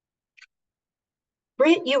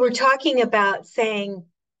 Britt, you were talking about saying,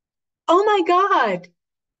 oh my God,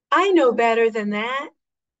 I know better than that.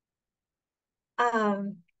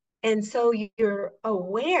 And so you're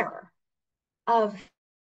aware of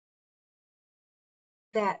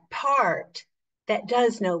that part that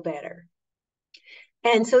does know better.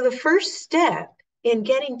 And so the first step in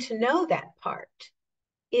getting to know that part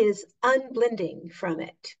is unblending from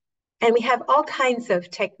it. And we have all kinds of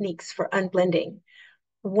techniques for unblending.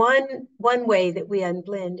 One way that we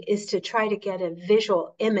unblend is to try to get a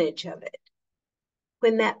visual image of it.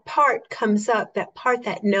 When that part comes up, that part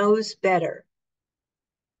that knows better,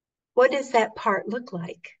 what does that part look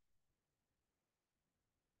like?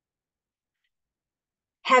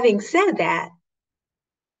 Having said that,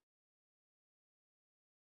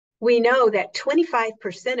 we know that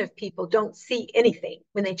 25% of people don't see anything.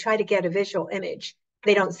 When they try to get a visual image,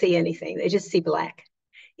 they don't see anything. They just see black.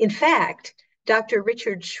 In fact, Dr.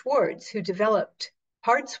 Richard Schwartz, who developed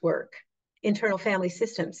parts work, internal family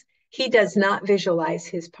systems, he does not visualize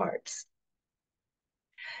his parts.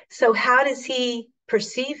 So how does he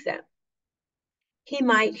perceive them? He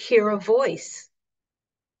might hear a voice,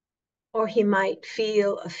 or he might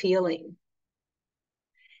feel a feeling.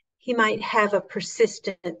 He might have a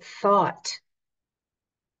persistent thought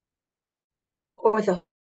or the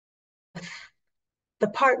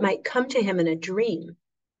part might come to him in a dream.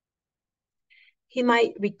 He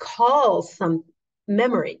might recall some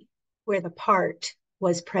memory where the part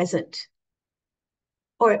was present,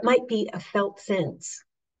 or it might be a felt sense.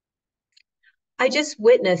 I just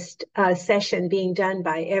witnessed a session being done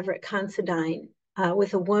by Everett Considine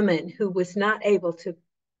with a woman who was not able to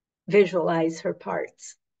visualize her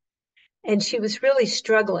parts. And she was really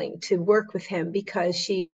struggling to work with him because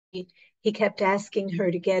he kept asking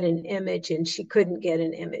her to get an image and she couldn't get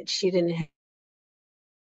an image. She didn't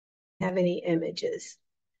have any images.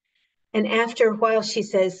 And after a while, she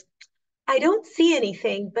says, I don't see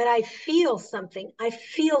anything, but I feel something. I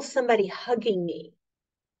feel somebody hugging me.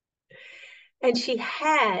 And she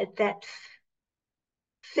had that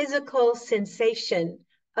physical sensation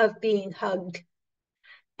of being hugged.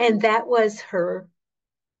 And that was her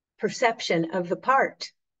perception of the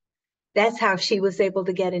part. That's how she was able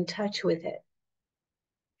to get in touch with it.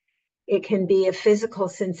 It can be a physical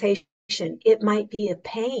sensation. It might be a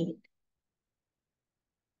pain.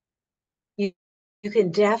 You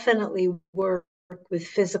can definitely work with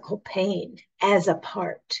physical pain as a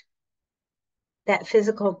part. That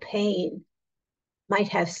physical pain might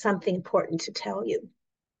have something important to tell you.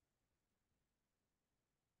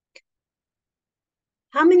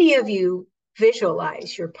 How many of you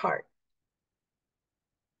visualize your part?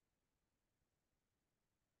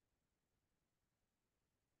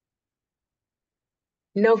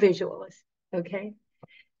 No visualists, okay?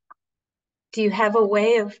 Do you have a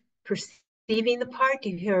way of perceiving the part? Do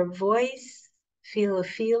you hear a voice, feel a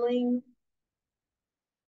feeling?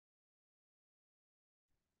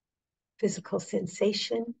 Physical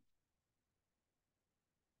sensation?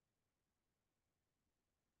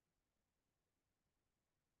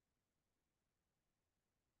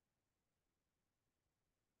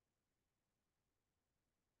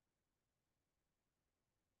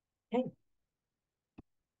 Okay.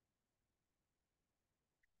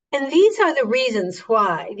 And these are the reasons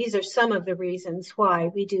why, these are some of the reasons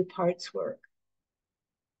why we do parts work.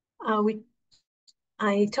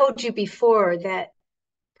 I told you before that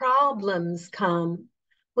problems come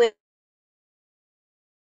when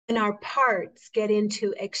our parts get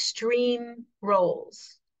into extreme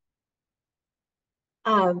roles.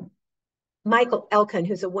 Michael Elkin,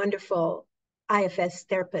 who's a wonderful IFS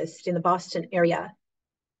therapist in the Boston area,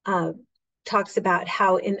 talks about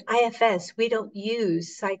how in IFS, we don't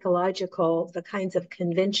use the kinds of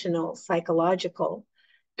conventional psychological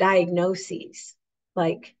diagnoses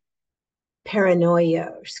like paranoia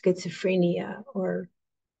or schizophrenia or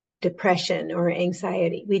depression or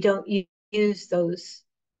anxiety. We don't use those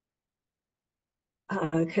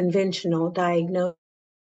conventional diagnoses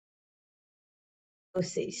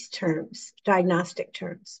diagnostic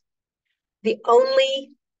terms. The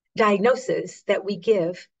only diagnosis that we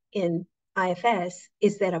give in IFS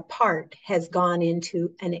is that a part has gone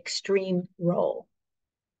into an extreme role.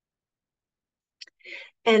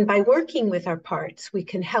 And by working with our parts, we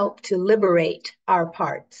can help to liberate our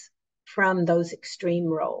parts from those extreme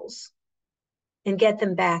roles and get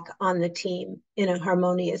them back on the team in a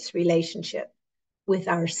harmonious relationship with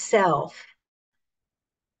ourself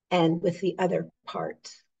and with the other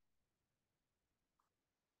parts.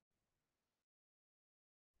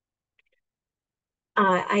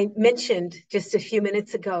 I mentioned just a few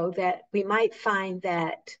minutes ago that we might find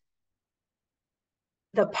that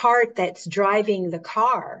the part that's driving the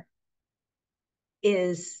car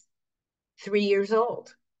is 3 years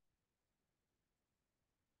old.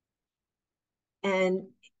 And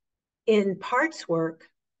in parts work,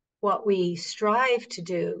 what we strive to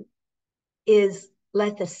do is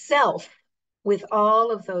let the self with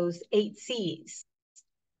all of those 8 C's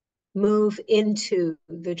move into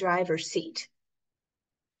the driver's seat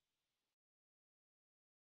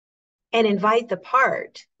and invite the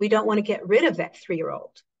part. We don't want to get rid of that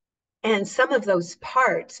 3-year-old. And some of those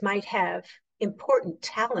parts might have important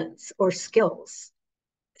talents or skills,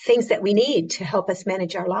 things that we need to help us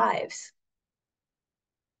manage our lives.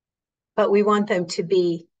 But we want them to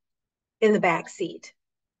be in the back seat,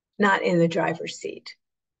 not in the driver's seat.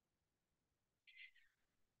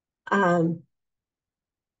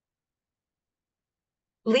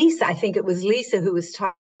 Lisa, I think it was Lisa who was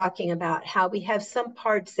talking about how we have some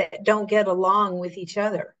parts that don't get along with each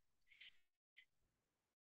other.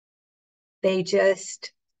 They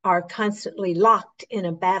just are constantly locked in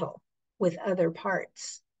a battle with other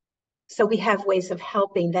parts. So we have ways of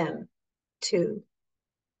helping them to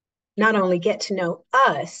not only get to know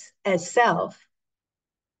us as self,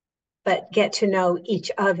 but get to know each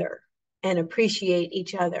other and appreciate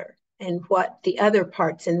each other and what the other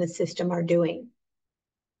parts in the system are doing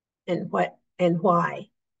and and why,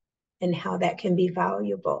 and how that can be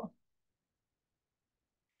valuable.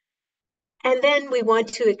 And then we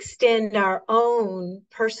want to extend our own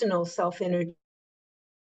personal self-energy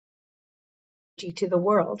to the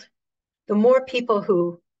world. The more people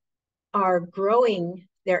who are growing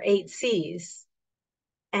their 8 C's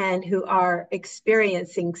and who are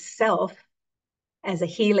experiencing self as a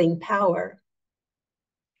healing power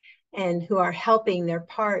and who are helping their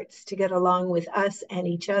parts to get along with us and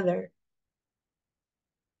each other,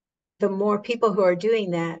 the more people who are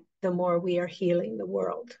doing that, the more we are healing the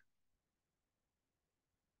world.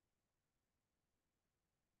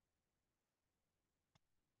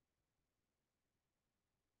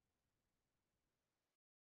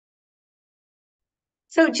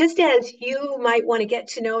 So just as you might want to get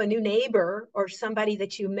to know a new neighbor or somebody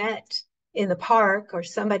that you met in the park or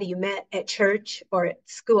somebody you met at church or at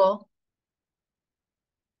school,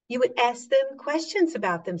 you would ask them questions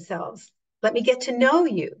about themselves. Let me get to know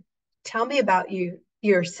you. Tell me about you,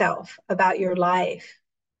 yourself, about your life.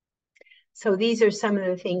 So these are some of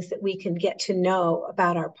the things that we can get to know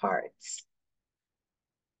about our parts.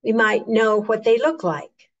 We might know what they look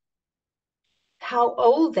like, how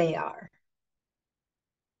old they are.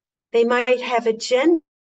 They might have a gender,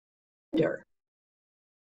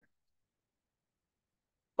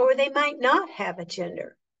 or they might not have a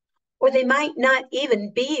gender, or they might not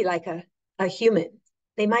even be like a human.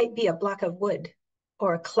 They might be a block of wood,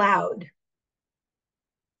 or a cloud,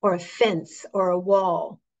 or a fence, or a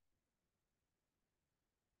wall.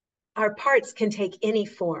 Our parts can take any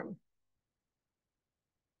form.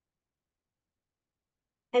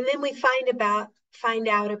 And then we find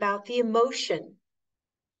out about the emotion.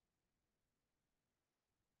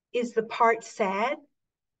 Is the part sad,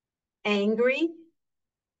 angry,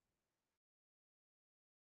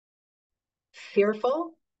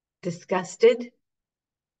 fearful, disgusted,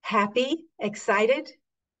 happy, excited?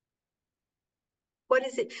 What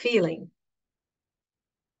is it feeling?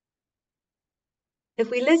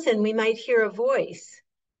 If we listen, we might hear a voice,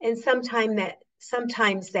 and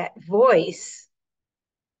sometimes that voice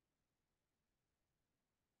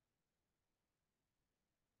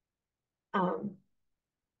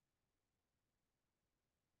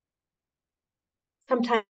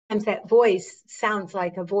sometimes that voice sounds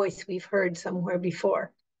like a voice we've heard somewhere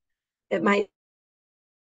before. It might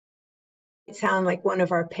sound like one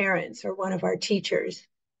of our parents or one of our teachers.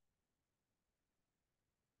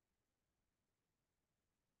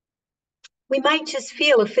 We might just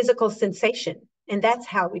feel a physical sensation, and that's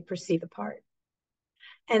how we perceive a part.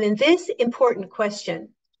 And in this important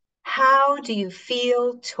question, how do you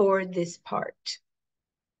feel toward this part?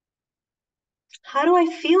 How do I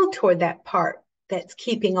feel toward that part that's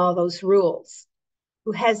keeping all those rules,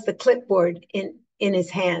 who has the clipboard in his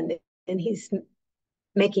hand and he's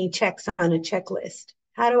making checks on a checklist?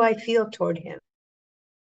 How do I feel toward him?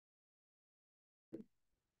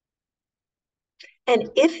 And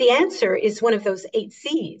if the answer is one of those 8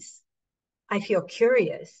 C's, I feel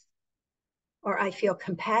curious, or I feel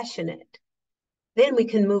compassionate, then we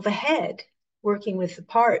can move ahead working with the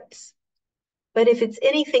parts. But if it's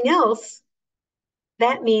anything else,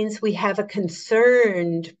 that means we have a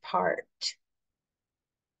concerned part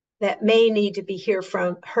that may need to be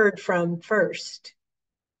heard from first.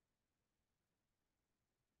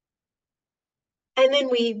 And then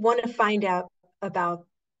we want to find out about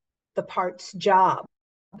the part's job.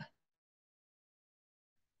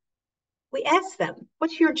 We ask them,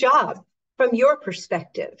 what's your job from your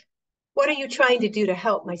perspective? What are you trying to do to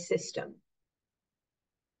help my system?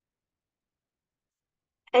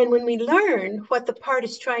 And when we learn what the part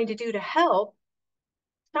is trying to do to help,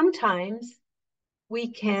 sometimes we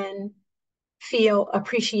can feel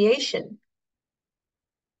appreciation,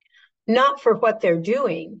 not for what they're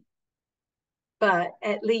doing, but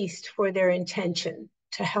at least for their intention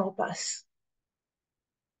to help us.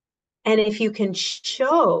 And if you can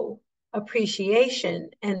show appreciation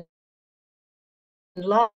and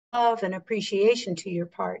love and appreciation to your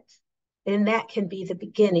parts, then that can be the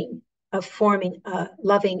beginning of forming a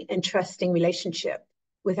loving and trusting relationship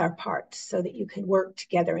with our parts so that you can work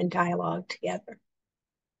together and dialogue together.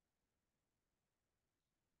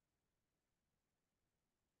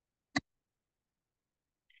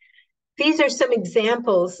 These are some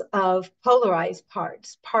examples of polarized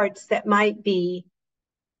parts, parts that might be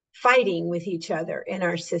fighting with each other in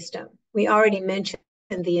our system. We already mentioned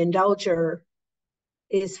the indulger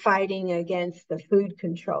is fighting against the food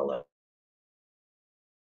controller.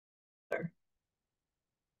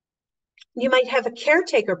 You might have a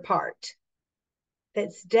caretaker part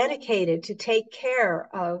that's dedicated to take care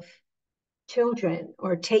of children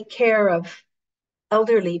or take care of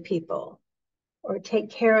elderly people. or take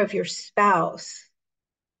care of your spouse,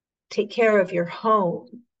 take care of your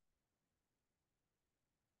home.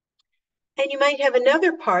 And you might have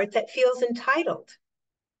another part that feels entitled.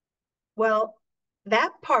 Well,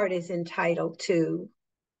 that part is entitled to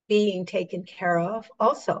being taken care of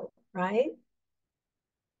also, right?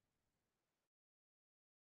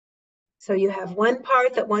 So you have one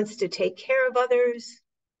part that wants to take care of others,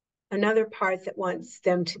 another part that wants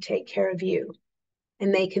them to take care of you,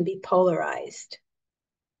 and they can be polarized.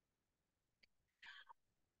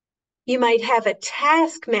 You might have a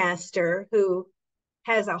taskmaster who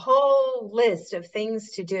has a whole list of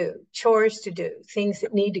things to do, chores to do, things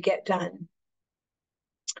that need to get done.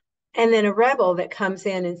 And then a rebel that comes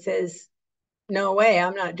in and says, no way,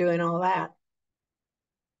 I'm not doing all that.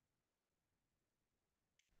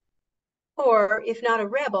 Or if not a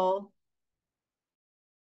rebel,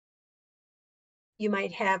 you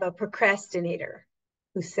might have a procrastinator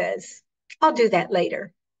who says, I'll do that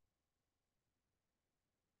later.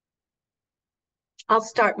 I'll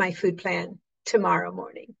start my food plan tomorrow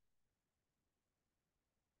morning.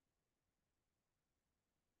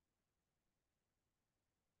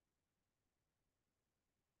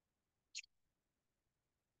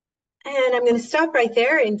 And I'm going to stop right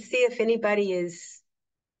there and see if anybody is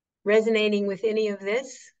resonating with any of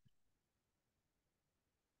this.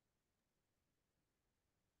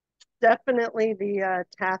 Definitely the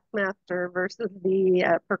taskmaster versus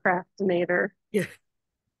the procrastinator. Yeah,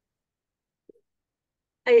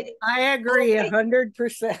 I agree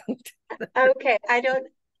 100%. Okay, I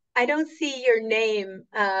don't see your name.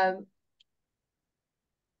 I'm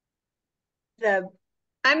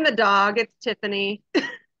the dog. It's Tiffany.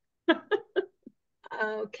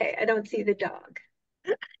 Okay, I don't see the dog.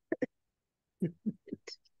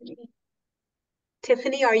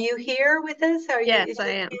 Tiffany, are you here with us? Yes, I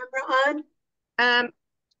am. Camera on?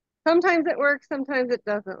 Sometimes it works, sometimes it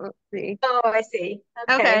doesn't. Let's see. Oh, I see.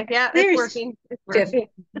 Okay, yeah, it's working. It's working.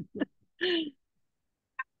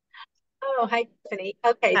 Oh, hi, Tiffany.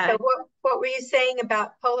 Okay, Hi. so what were you saying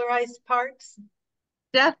about polarized parts?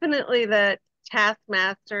 Definitely the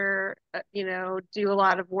taskmaster, do a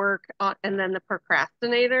lot of work, and then the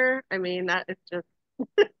procrastinator. I mean, that is just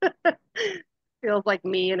feels like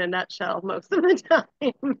me in a nutshell most of the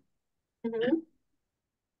time. Mm-hmm.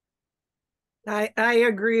 I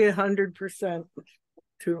agree 100%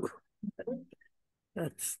 too.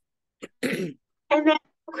 That's And then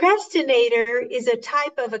procrastinator is a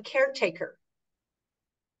type of a caretaker.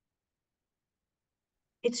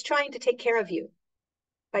 It's trying to take care of you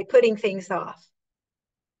by putting things off.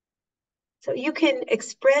 So if you can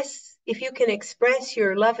express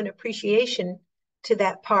your love and appreciation to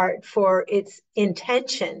that part for its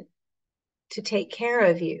intention to take care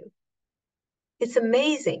of you, it's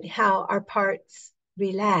amazing how our parts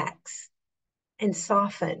relax and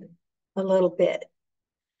soften a little bit,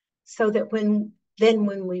 so that when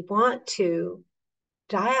we want to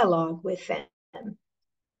dialogue with them,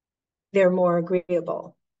 they're more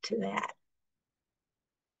agreeable to that.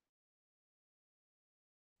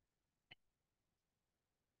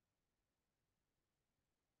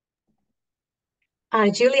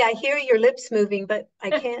 Julie, I hear your lips moving, but I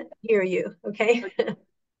can't hear you. Okay.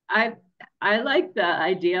 I like the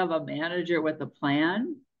idea of a manager with a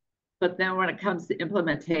plan, but then when it comes to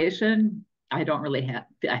implementation, I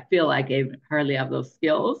feel like I hardly have those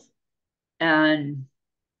skills. And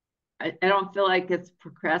I don't feel like it's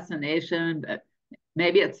procrastination, but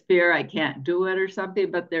maybe it's fear I can't do it or something,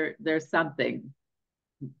 but there's something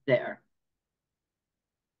there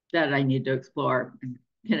that I need to explore,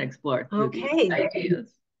 can explore through these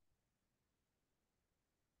ideas.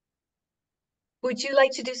 Would you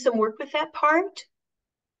like to do some work with that part?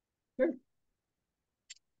 Sure.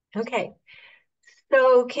 Okay.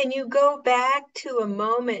 So can you go back to a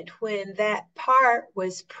moment when that part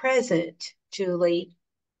was present, Julie?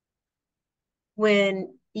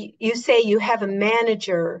 When you say you have a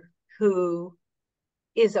manager who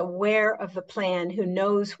is aware of the plan, who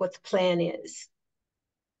knows what the plan is.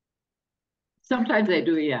 Sometimes I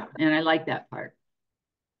do, yeah. And I like that part.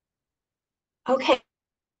 Okay,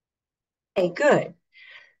 good.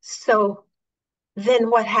 So then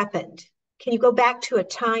what happened? Can you go back to a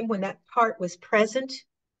time when that part was present,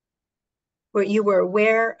 where you were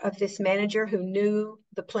aware of this manager who knew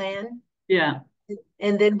the plan? Yeah.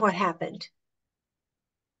 And then what happened?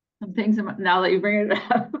 Some things, now that you bring it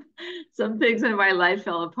up, some things in my life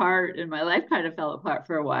fell apart, and my life kind of fell apart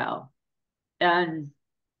for a while. And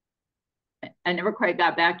I never quite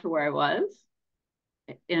got back to where I was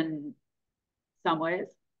in some ways.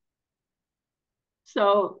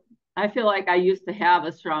 So I feel like I used to have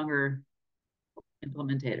a stronger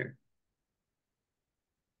implementator.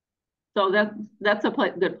 So that's a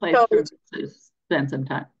good place So, for to spend some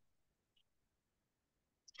time.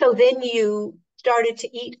 so then you started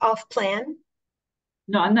to eat off plan?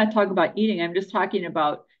 No, I'm not talking about eating. I'm just talking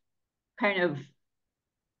about kind of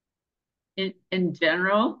in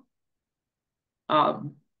general,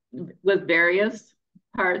 um, with various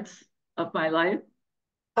parts of my life.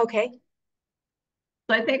 Okay.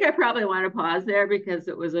 So I think I probably want to pause there because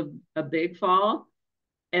it was a big fall.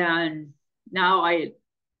 And now I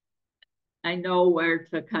know where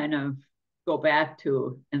to kind of go back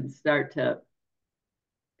to and start to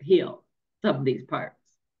heal some of these parts.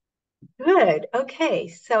 Good. Okay.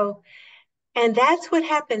 So, and that's what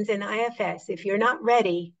happens in IFS. If you're not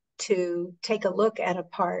ready to take a look at a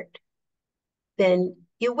part, then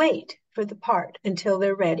you wait for the part until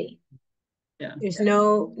they're ready. Yeah. There's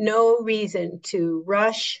no reason to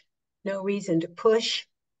rush, no reason to push.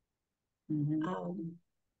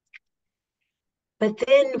 But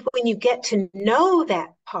then when you get to know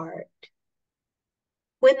that part,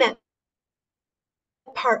 when that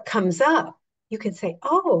part comes up, you can say,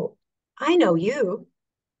 oh, I know you.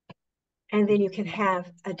 And then you can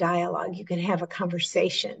have a dialogue. You can have a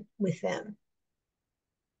conversation with them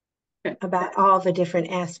about all the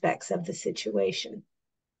different aspects of the situation.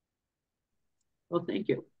 Well, thank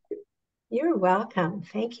you. You're welcome.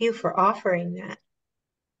 Thank you for offering that.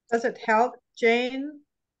 Does it help, Jane,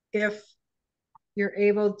 if you're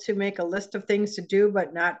able to make a list of things to do,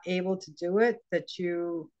 but not able to do it, that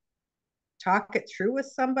you talk it through with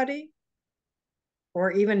somebody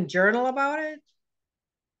or even journal about it?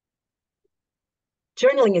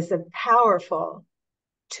 Journaling is a powerful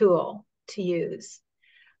tool to use.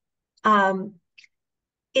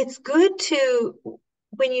 It's good to,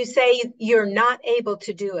 when you say you're not able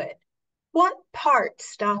to do it, what part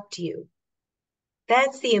stopped you?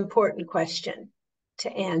 That's the important question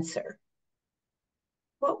to answer.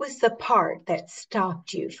 What was the part that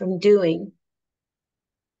stopped you from doing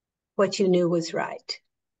what you knew was right?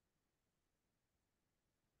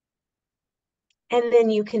 And then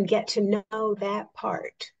you can get to know that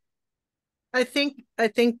part. I think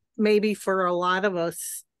maybe for a lot of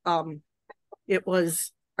us, it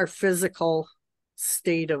was our physical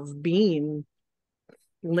state of being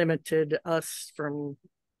limited us from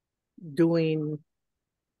doing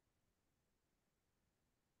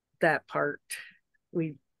that part.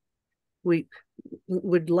 We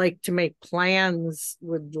would like to make plans,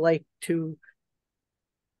 would like to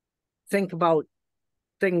think about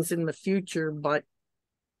things in the future, but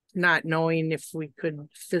not knowing if we could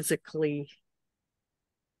physically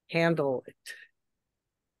handle it.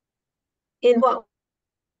 In what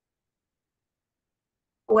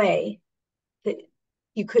way? That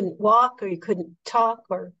you couldn't walk or you couldn't talk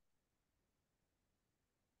or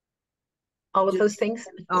all of those things?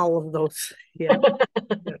 All of those, yeah.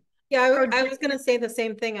 Yeah, I was going to say the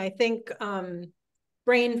same thing. I think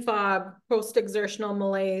brain fog, post-exertional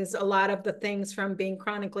malaise, a lot of the things from being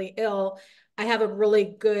chronically ill, I have a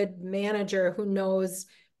really good manager who knows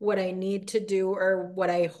what I need to do or what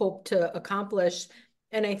I hope to accomplish.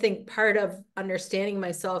 And I think part of understanding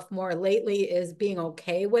myself more lately is being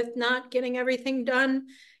okay with not getting everything done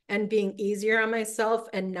and being easier on myself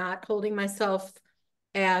and not holding myself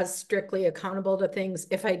as strictly accountable to things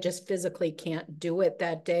if I just physically can't do it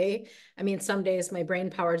that day. I mean, some days my brain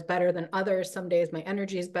power is better than others. Some days my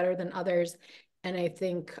energy is better than others. And I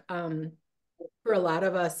think for a lot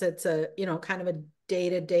of us, it's a, kind of a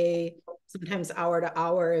day-to-day, sometimes hour to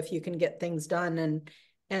hour, if you can get things done.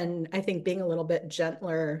 And I think being a little bit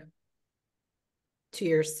gentler to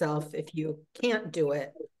yourself if you can't do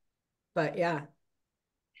it. But yeah.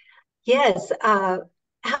 Yes.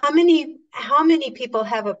 How many people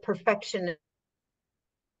have a perfectionist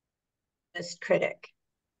critic?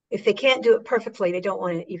 If they can't do it perfectly, they don't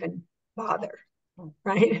want to even bother,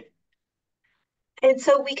 right? And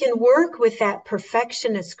so we can work with that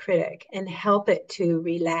perfectionist critic and help it to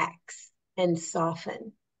relax and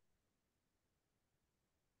soften.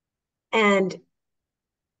 And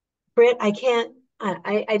Britt, I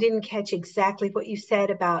didn't catch exactly what you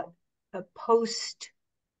said about a post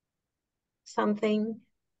something.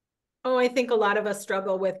 Oh, I think a lot of us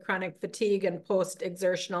struggle with chronic fatigue and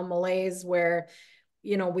post-exertional malaise where,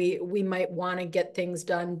 we might want to get things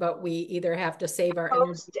done, but we either have to save our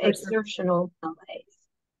energy. Post-exertional malaise.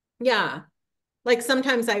 Yeah. Like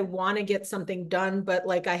sometimes I want to get something done, but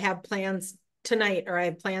like I have plans tonight or I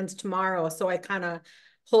have plans tomorrow. So I kind of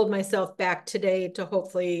hold myself back today to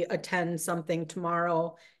hopefully attend something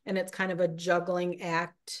tomorrow. And it's kind of a juggling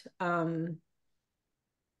act.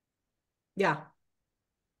 Yeah.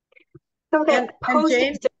 So that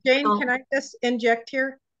And Jane, can I just inject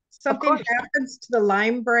here? something happens to the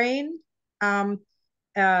Lyme brain.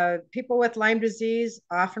 People with Lyme disease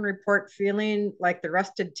often report feeling like the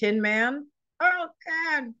rusted tin man. Oh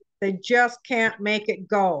God, they just can't make it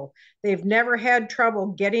go. They've never had trouble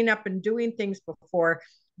getting up and doing things before,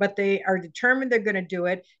 but they are determined they're going to do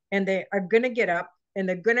it, and they are going to get up and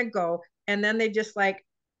they're going to go, and then they just like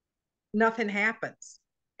nothing happens.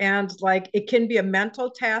 And like it can be a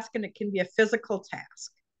mental task and it can be a physical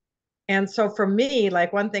task. And so for me,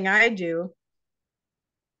 like one thing I do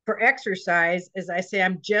for exercise is I say,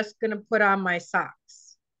 I'm just going to put on my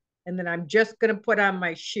socks, and then I'm just going to put on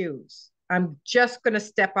my shoes. I'm just going to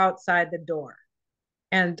step outside the door.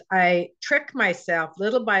 And I trick myself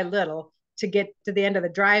little by little to get to the end of the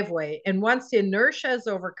driveway. And once the inertia is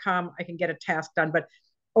overcome, I can get a task done. But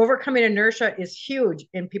overcoming inertia is huge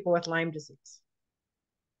in people with Lyme disease.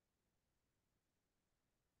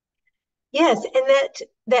 Yes, and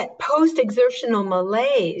that post-exertional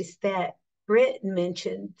malaise that Britt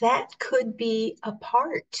mentioned, that could be a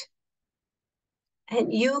part.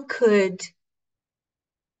 And you could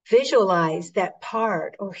visualize that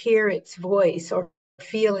part or hear its voice or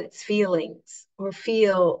feel its feelings or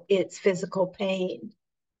feel its physical pain.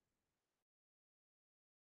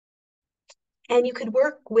 And you could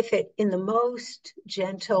work with it in the most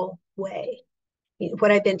gentle way.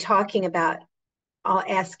 What I've been talking about,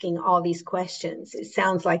 asking all these questions, it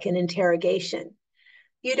sounds like an interrogation.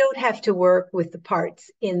 You don't have to work with the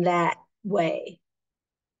parts in that way.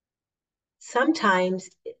 Sometimes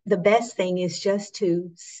the best thing is just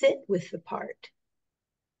to sit with the part.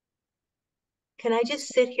 Can I just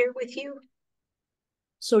sit here with you?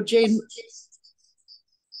 So Jane,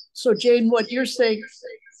 what you're saying,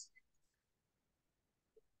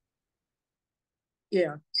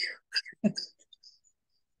 yeah.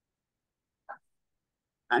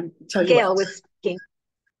 I'm telling you Gail what. was speaking.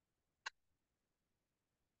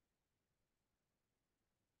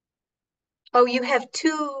 Oh, you have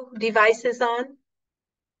two devices on?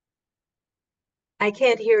 I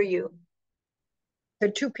can't hear you. The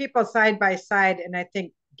two people side by side, and I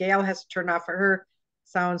think Gail has to turn off her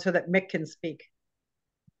sound so that Mick can speak.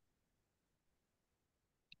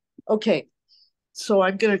 Okay, so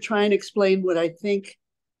I'm going to try and explain what I think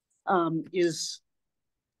is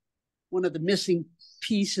one of the missing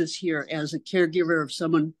pieces here as a caregiver of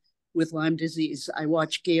someone with Lyme disease. I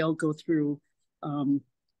watch Gail go through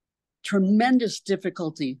tremendous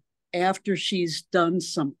difficulty after she's done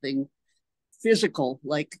something physical,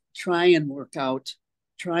 like try and work out,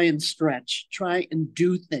 try and stretch, try and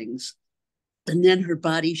do things. And then her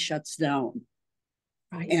body shuts down.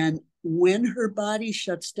 Right. And when her body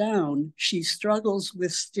shuts down, she struggles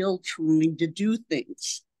with still trying to do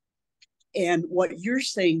things. And what you're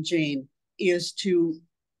saying, Jane, is to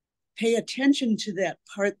pay attention to that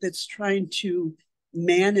part that's trying to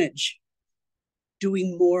manage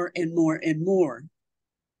doing more and more and more,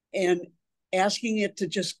 and asking it to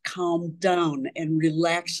just calm down and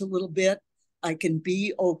relax a little bit. I can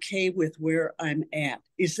be okay with where I'm at.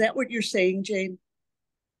 Is that what you're saying, Jane?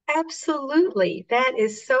 Absolutely. That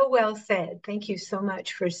is so well said. Thank you so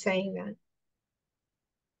much for saying that.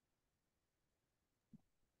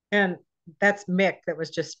 And that's Mick that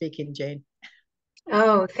was just speaking, Jane.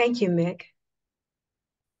 Oh, thank you, Mick.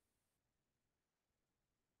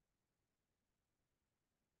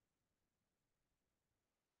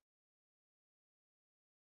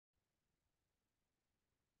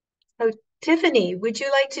 So, Tiffany, would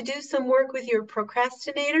you like to do some work with your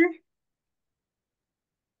procrastinator?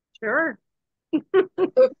 Sure.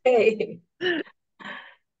 Okay.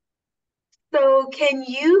 So, can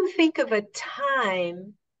you think of a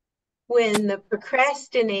time when the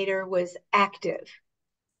procrastinator was active?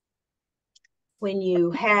 When you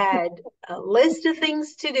had a list of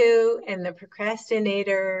things to do and the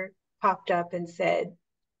procrastinator popped up and said,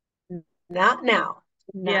 not now,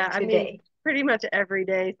 not today. I mean, pretty much every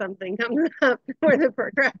day something comes up for the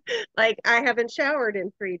program. Like I haven't showered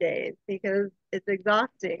in 3 days because it's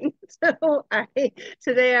exhausting. So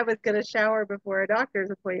today I was going to shower before a doctor's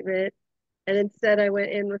appointment, and instead I went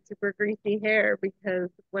in with super greasy hair because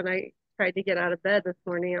when I tried to get out of bed this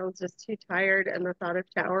morning, I was just too tired, and the thought of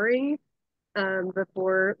showering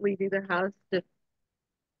before leaving the house,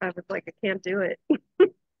 I was like, I can't do it.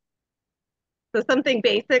 So something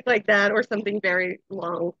basic like that, or something very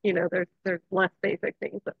long, there's less basic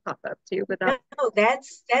things that pop up too. But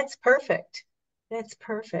that's perfect. That's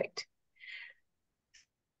perfect.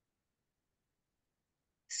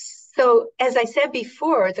 So as I said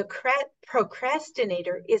before, the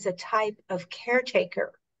procrastinator is a type of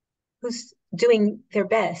caretaker who's doing their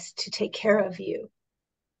best to take care of you.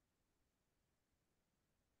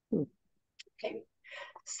 Okay.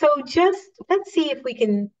 So just let's see if we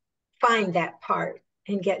can find that part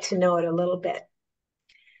and get to know it a little bit.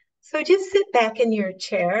 So just sit back in your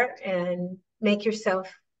chair and make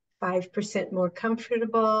yourself 5% more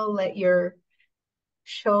comfortable. Let your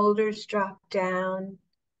shoulders drop down.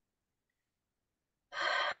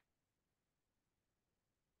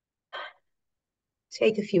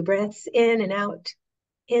 Take a few breaths in and out,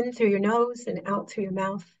 in through your nose and out through your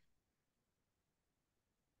mouth.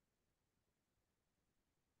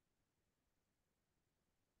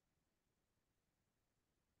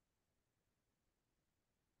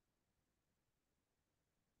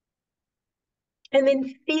 And then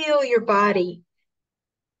feel your body.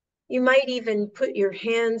 You might even put your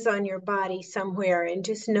hands on your body somewhere and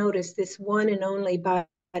just notice this one and only body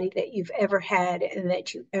that you've ever had and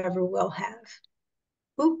that you ever will have.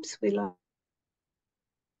 Oops, we lost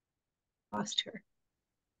her.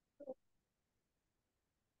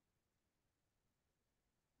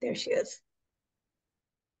 There she is.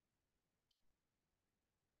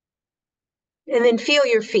 And then feel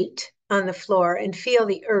your feet on the floor and feel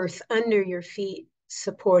the earth under your feet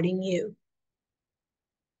supporting you.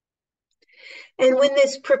 And when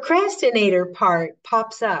this procrastinator part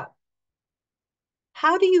pops up,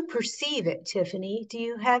 how do you perceive it, Tiffany? Do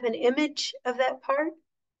you have an image of that part?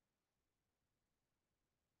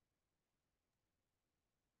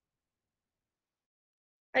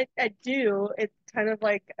 I do. It's kind of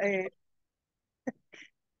like it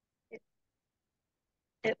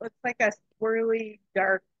looks like a swirly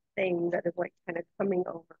dark thing that is like kind of coming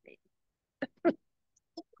over me.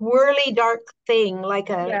 Whirly dark thing, like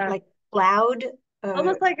Yeah. cloud.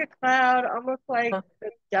 Almost like a cloud, almost like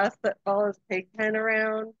the dust that follows Pigpen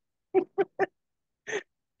around.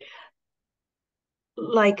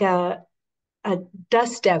 Like a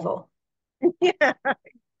dust devil. Yeah,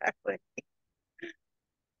 exactly.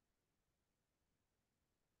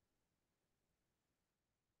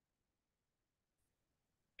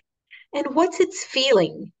 And what's its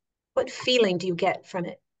feeling? What feeling do you get from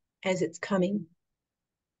it as it's coming?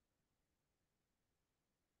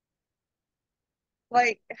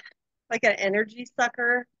 Like an energy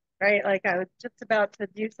sucker, right? Like I was just about to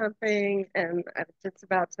do something and I was just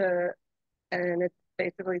about to, and it's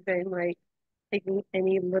basically saying like taking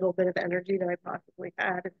any little bit of energy that I possibly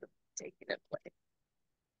had and just taking it away.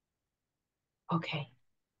 Okay.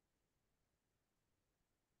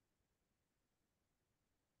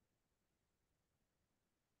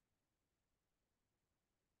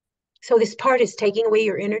 So this part is taking away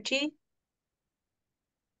your energy?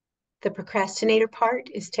 The procrastinator part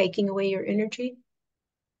is taking away your energy?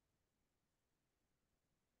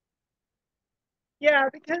 Yeah,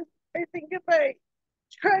 because I think if I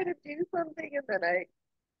try to do something and then I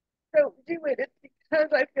don't do it, it's because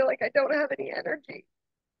I feel like I don't have any energy.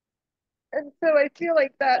 And so I feel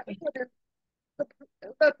like the,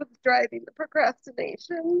 that's what's driving the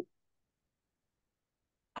procrastination.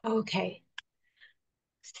 Okay.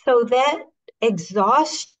 So that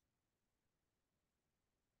exhaustion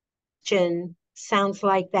sounds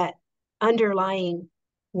like that underlying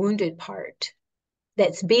wounded part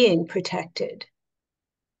that's being protected.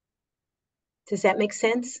 Does that make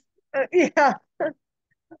sense? Yeah.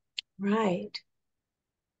 Right.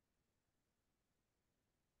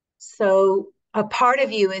 So a part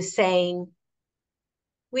of you is saying,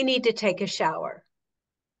 we need to take a shower.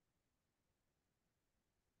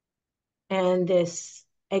 And this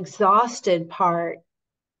exhausted part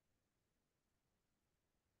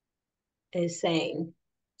is saying,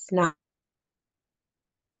 it's not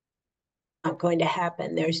going to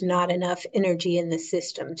happen. There's not enough energy in the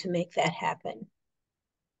system to make that happen.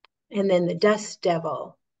 And then the dust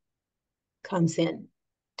devil comes in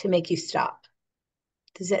to make you stop.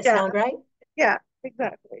 Does that Yeah. sound right? Yeah,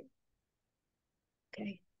 exactly.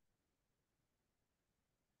 Okay.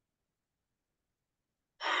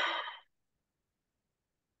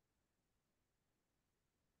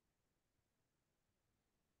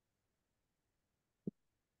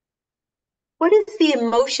 What is the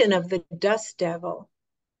emotion of the dust devil?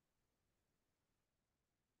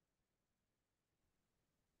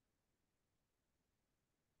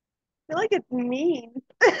 I feel like it's mean.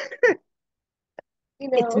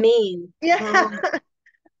 It's mean. Yeah.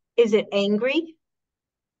 Is it angry?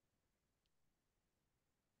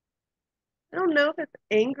 I don't know if it's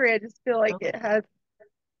angry. I just feel like it has,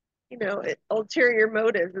 ulterior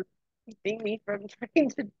motives. It's keeping me from trying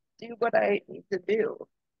to do what I need to do.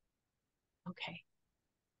 Okay.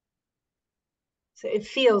 So it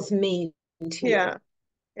feels mean to Yeah.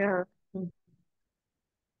 you. Yeah.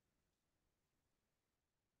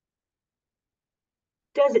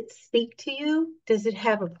 Does it speak to you? Does it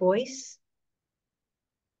have a voice?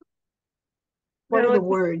 What No, are the it's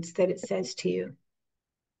words that it says to you?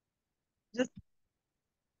 just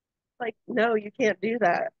like, no, you can't do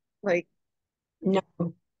that. Like, No,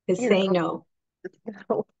 it's you saying know, no. just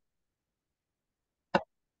no.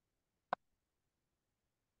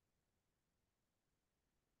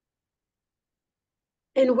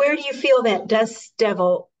 And where do you feel that dust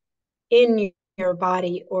devil in your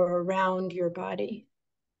body or around your body?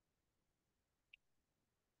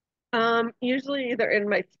 Usually either in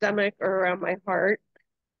my stomach or around my heart.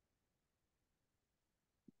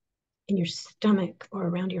 In your stomach or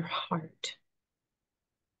around your heart.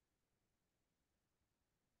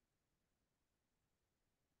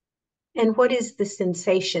 And what is the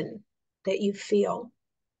sensation that you feel?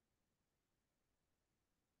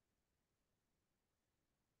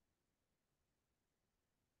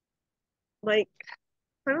 Like,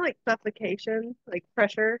 kind of like suffocation, like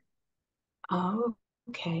pressure. Oh,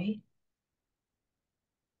 okay.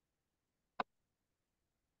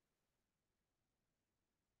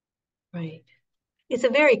 Right. It's a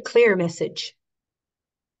very clear message.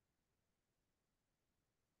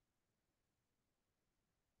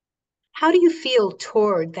 How do you feel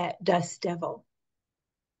toward that dust devil?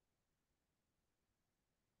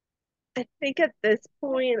 I think at this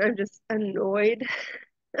point I'm just annoyed.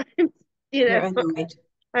 I'm, you You're know, annoyed.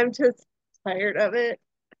 I'm just tired of it.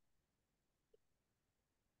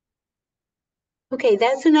 Okay,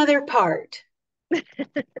 that's another part.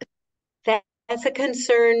 That's a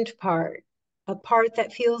concerned part, a part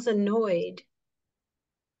that feels annoyed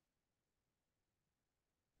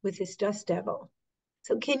with this dust devil.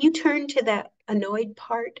 So can you turn to that annoyed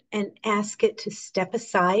part and ask it to step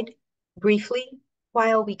aside briefly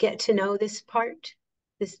while we get to know this part,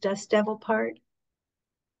 this dust devil part?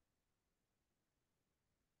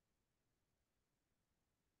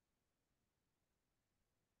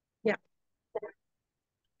 Yeah.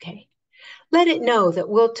 Okay. Let it know that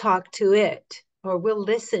we'll talk to it or we'll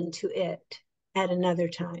listen to it at another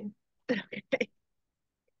time. Okay.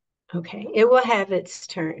 Okay. It will have its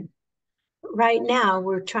turn. Right now,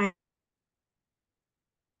 we're trying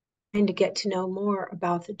to get to know more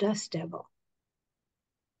about the dust devil.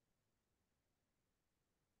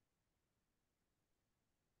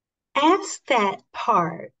 Ask that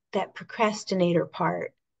part, that procrastinator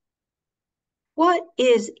part, what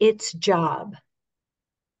is its job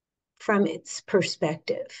from its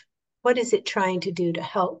perspective? What is it trying to do to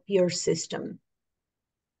help your system?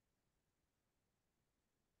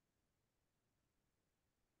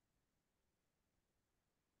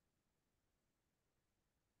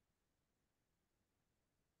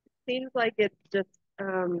 Seems like it's just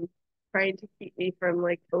trying to keep me from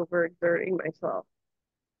like overexerting myself.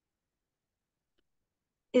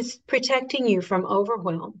 It's protecting you from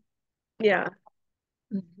overwhelm. Yeah.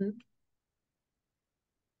 Mm-hmm.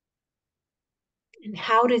 And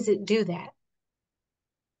how does it do that?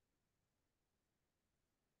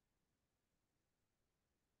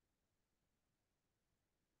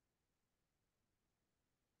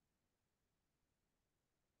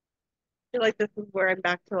 I feel like this is where I'm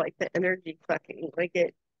back to like the energy sucking. Like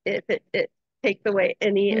it takes away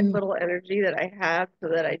any little energy that I have so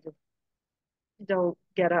that I just don't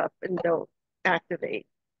get up and don't activate.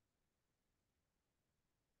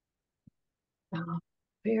 Oh,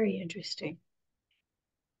 very interesting.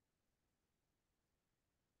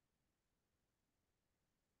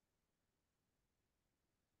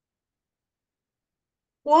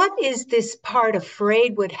 What is this part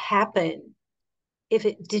afraid would happen if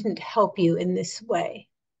it didn't help you in this way?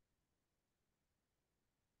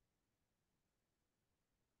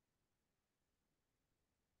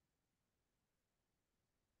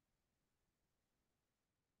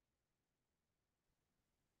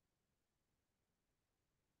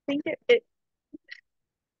 I think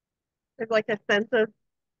there's like a sense of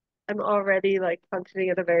I'm already like functioning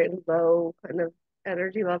at a very low kind of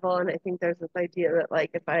energy level. And I think there's this idea that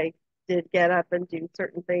like if I did get up and do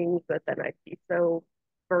certain things, that then I'd be so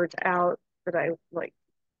burnt out that I like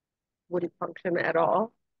wouldn't function at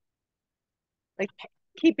all. Like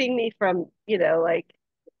keeping me from, like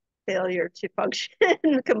failure to function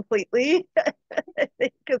completely, I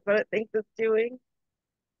think is what it thinks it's doing.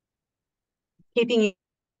 Keeping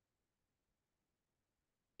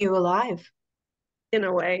you alive. In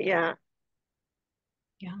a way, yeah.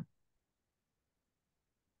 Yeah.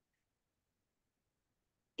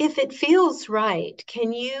 If it feels right,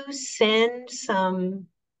 can you send some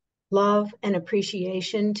love and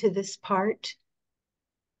appreciation to this part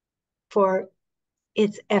for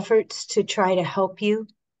its efforts to try to help you?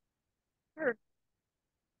 Sure.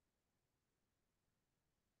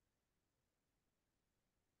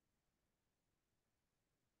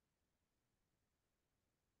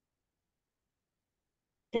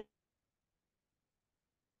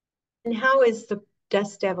 And how is the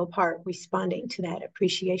dust devil part responding to that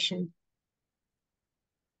appreciation?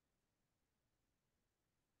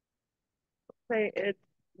 Say it's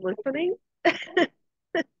listening.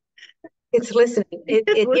 It's listening.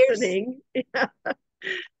 It listening. Yeah.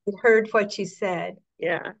 It heard what you said.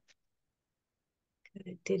 Yeah.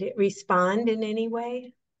 Did it respond in any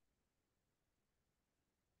way?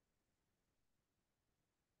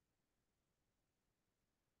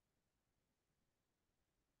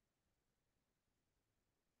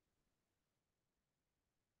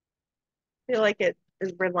 I feel like it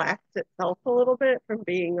has relaxed itself a little bit from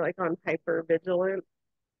being like on hyper vigilant.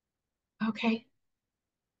 Okay.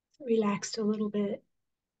 Relaxed a little bit.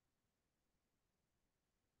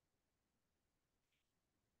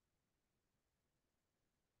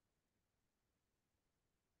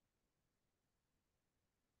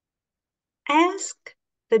 Ask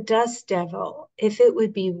the dust devil if it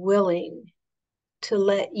would be willing to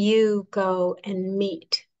let you go and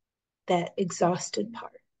meet that exhausted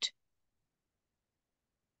part.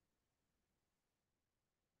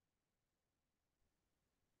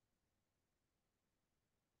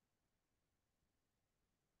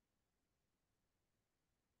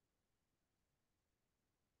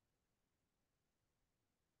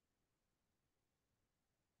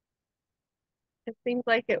 It seems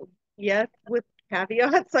like it, yes, with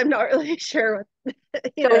caveats. I'm not really sure what,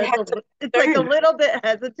 you So know, it has it's like a concern. little bit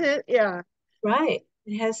hesitant. Yeah. Right.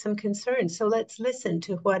 It has some concerns. So let's listen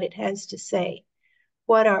to what it has to say.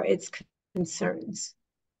 What are its concerns?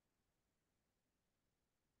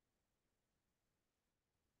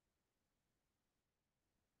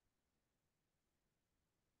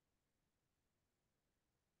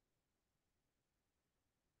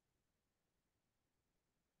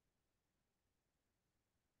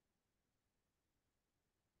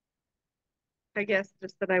 I guess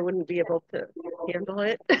just that I wouldn't be able to handle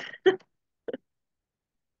it.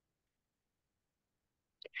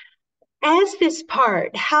 As this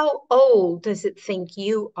part, how old does it think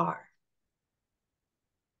you are?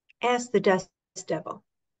 Ask the dust devil.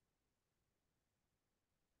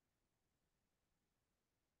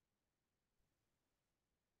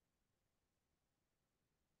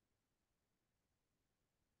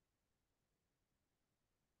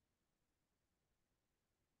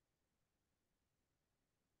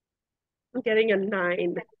 I'm getting a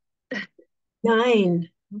 9. 9.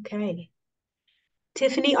 Okay.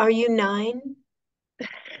 Tiffany, are you 9?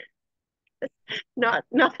 Not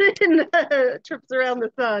in the trips around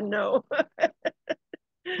the sun, no.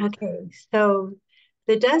 Okay, so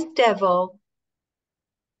the dust devil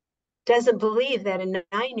doesn't believe that a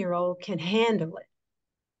 9-year-old can handle it.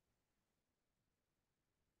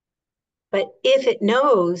 But if it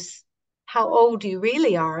knows how old you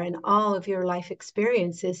really are and all of your life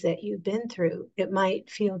experiences that you've been through, it might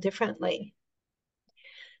feel differently.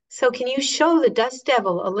 So can you show the dust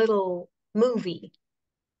devil a little movie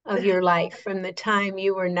of your life from the time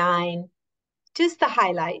you were 9? Just the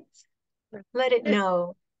highlights. Let it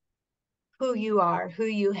know who you are, who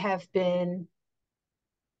you have been,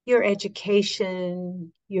 your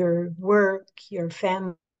education, your work, your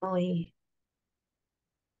family.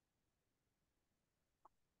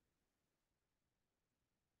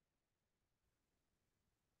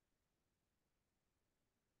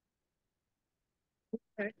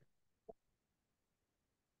 Okay.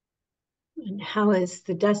 And how is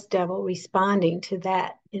the dust devil responding to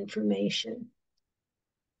that information?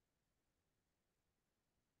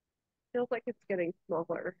 Feels like it's getting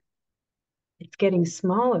smaller. It's getting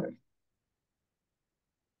smaller.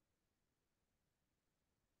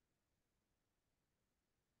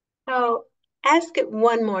 So ask it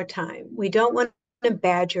one more time. We don't want to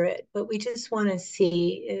badger it, but we just want to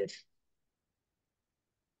see if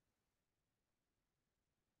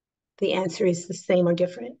the answer is the same or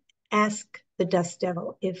different. Ask the dust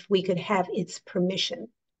devil if we could have its permission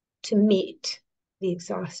to meet the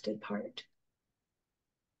exhausted part.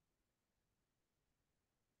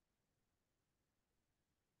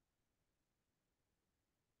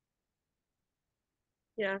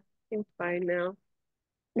 Yeah, seems fine now.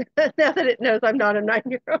 Now that it knows I'm not a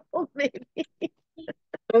 9-year-old, maybe.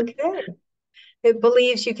 Okay. It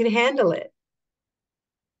believes you can handle it.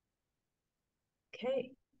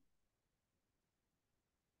 Okay.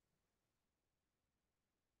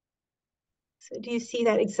 So do you see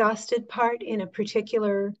that exhausted part in a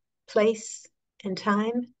particular place and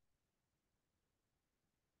time?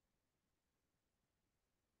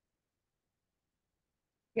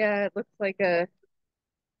 Yeah, it looks like a,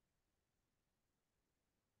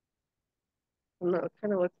 I don't know, it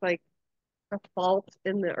kind of looks like a fault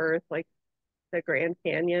in the earth, like the Grand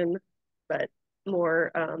Canyon, but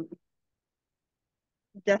more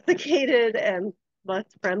desiccated and less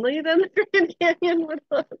friendly than the Grand Canyon would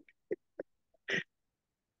look.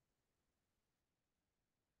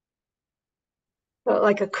 Well,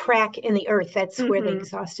 like a crack in the earth. That's where the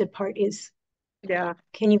exhausted part is. Yeah.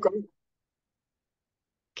 Can you go?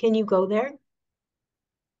 Can you go there?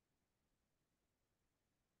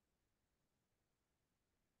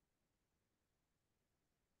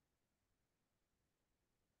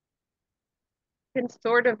 Can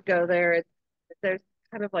sort of go there. There's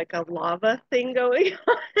kind of like a lava thing going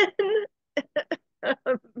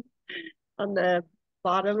on the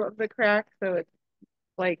bottom of the crack. So it's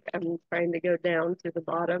like I'm trying to go down to the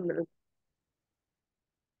bottom and it's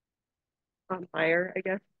on fire, I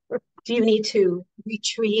guess. Do you need to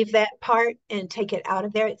retrieve that part and take it out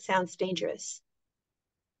of there? It sounds dangerous.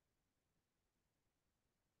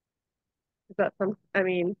 Is that I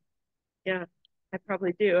mean, yeah, I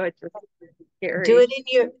probably do. It's just scary. Do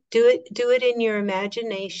it in your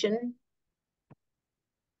imagination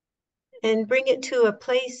and bring it to a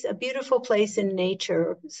place, a beautiful place in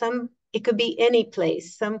nature. It could be any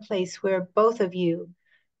place, some place where both of you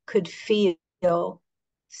could feel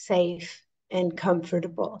safe and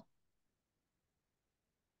comfortable.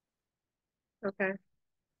 Okay.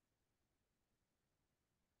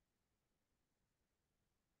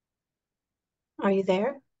 Are you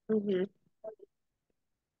there? Mm-hmm.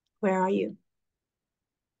 Where are you?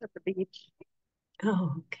 At the beach.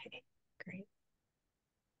 Oh, okay, great.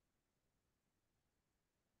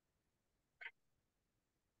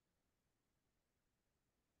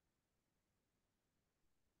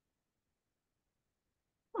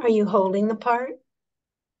 Are you holding the part?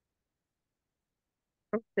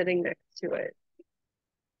 I'm sitting next to it.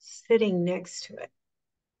 Sitting next to it.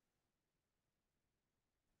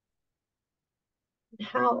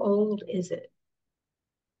 How old is it?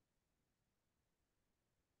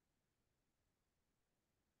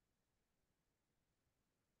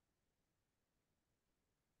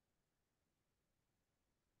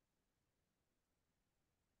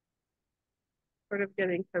 Sort of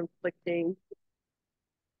getting conflicting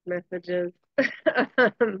messages.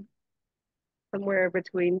 Somewhere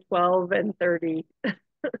between 12 and 30.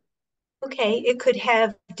 Okay, it could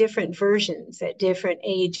have different versions at different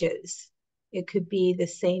ages. It could be the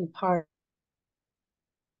same part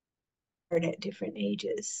at different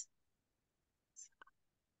ages.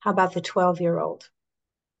 How about the 12-year-old?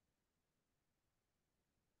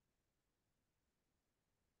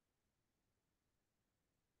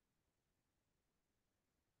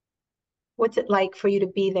 What's it like for you to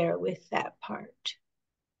be there with that part?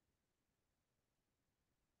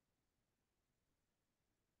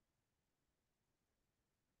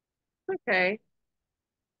 Okay.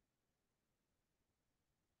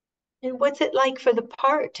 And what's it like for the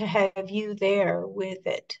part to have you there with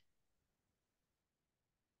it?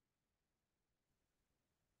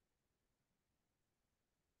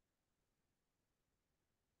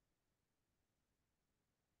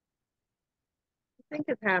 I think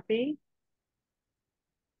it's happy.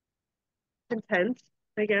 Content,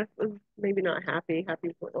 I guess. Maybe not happy.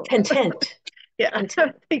 Happy's a little Content. yeah,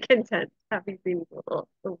 Content. content. Happy seems a little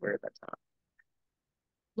over the top.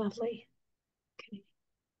 Lovely. Okay.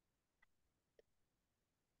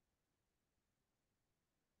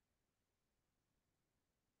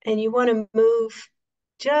 And you want to move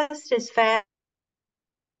just as fast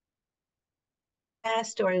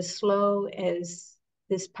or as slow as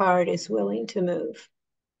this part is willing to move.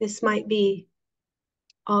 This might be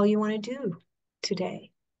all you want to do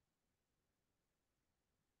today.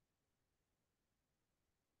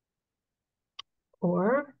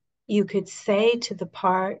 Or you could say to the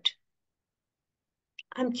part,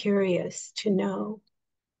 I'm curious to know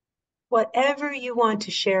whatever you want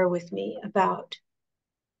to share with me about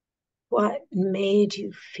what made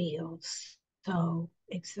you feel so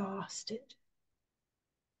exhausted.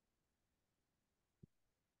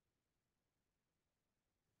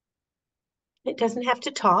 It doesn't have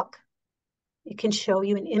to talk. It can show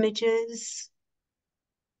you in images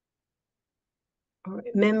or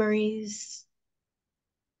memories.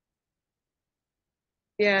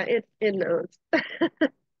 Yeah, it knows.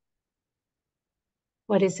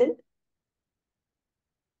 What is it?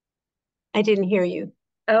 I didn't hear you.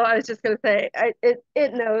 Oh, I was just gonna say,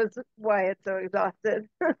 it knows why it's so exhausted.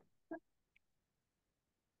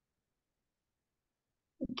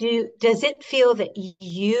 Does it feel that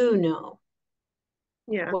you know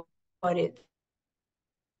Yeah. what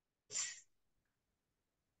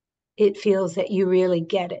it feels that you really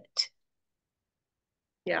get it?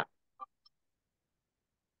 Yeah.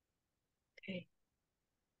 Okay.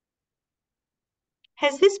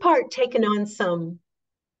 Has this part taken on some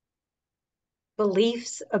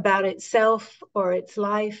beliefs about itself or its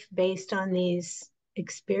life based on these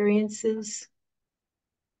experiences.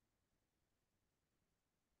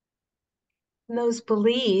 And those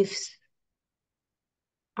beliefs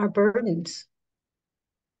are burdens.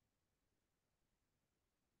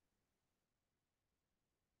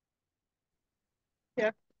 Yeah.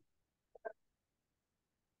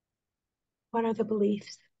 What are the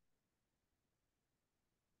beliefs?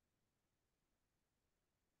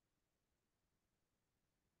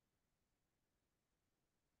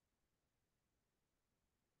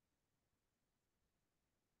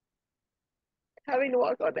 Having to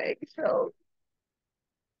walk on eggshells.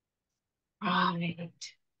 Right.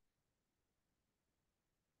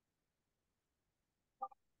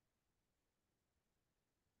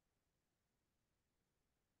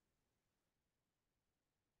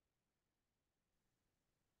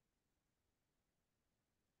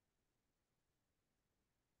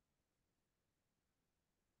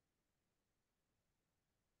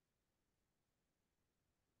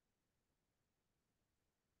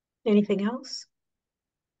 Anything else?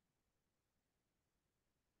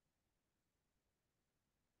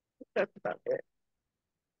 That's about it.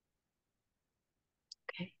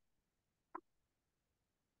 Okay.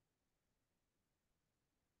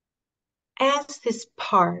 Ask this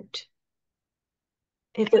part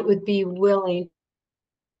if it would be willing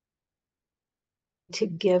to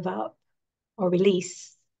give up or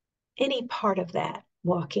release any part of that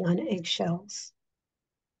walking on eggshells.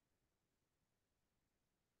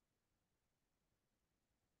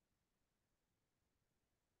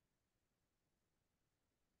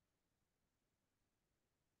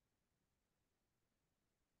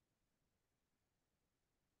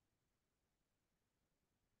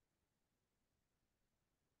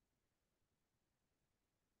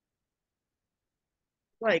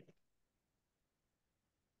 Like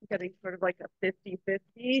getting sort of like a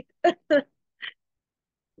 50-50,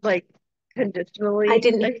 like conditionally. I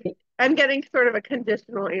didn't. I'm getting sort of a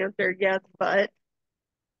conditional answer, yes, but.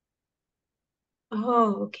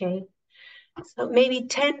 Oh, okay. So maybe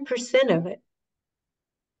 10% of it.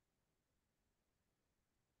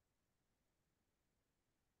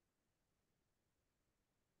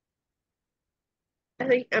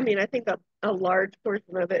 I think a large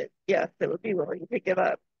portion of it, yes, it would be willing to give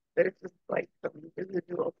up. There's just like some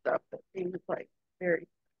residual stuff that seems like very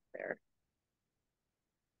there.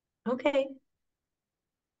 Okay.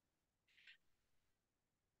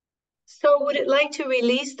 So would it like to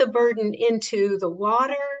release the burden into the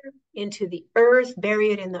water, into the earth,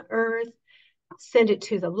 bury it in the earth, send it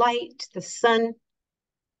to the light, the sun,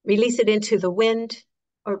 release it into the wind,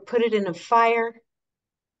 or put it in a fire?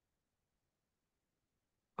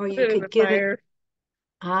 Or you could give it.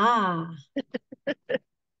 Ah.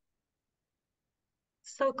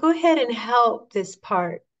 So go ahead and help this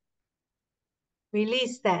part.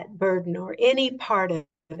 Release that burden or any part of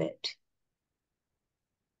it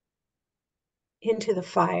into the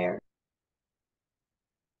fire.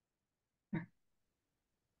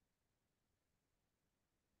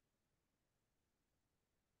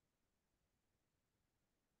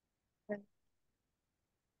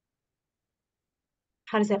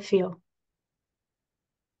 How does that feel?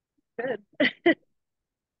 Good.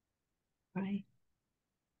 Right.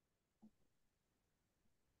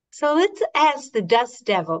 So let's ask the dust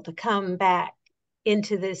devil to come back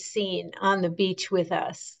into this scene on the beach with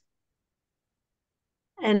us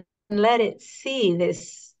and let it see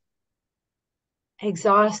this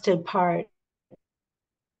exhausted part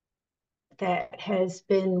that has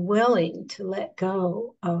been willing to let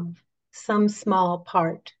go of some small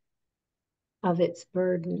part of its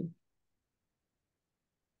burden.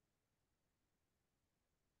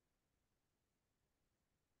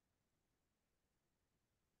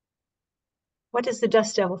 What does the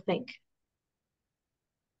dust devil think?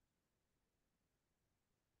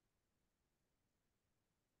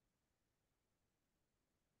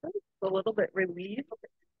 A little bit relieved.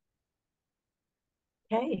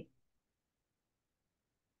 Okay.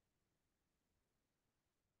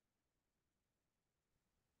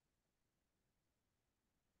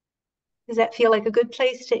 Does that feel like a good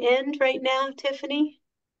place to end right now, Tiffany?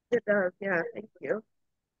 It does, yeah, thank you.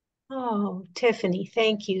 Oh, Tiffany,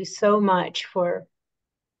 thank you so much for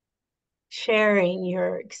sharing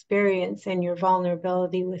your experience and your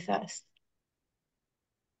vulnerability with us.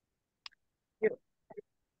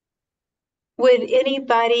 Would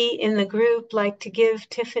anybody in the group like to give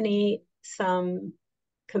Tiffany some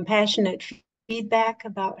compassionate feedback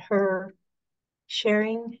about her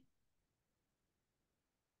sharing?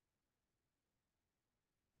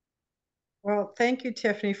 Well, thank you,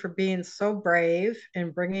 Tiffany, for being so brave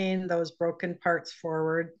and bringing those broken parts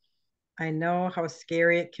forward. I know how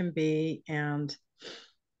scary it can be and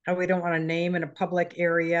how we don't want to name in a public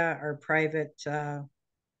area or private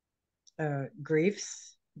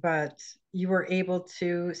griefs, but you were able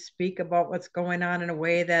to speak about what's going on in a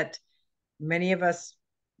way that many of us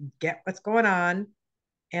get what's going on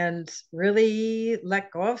and really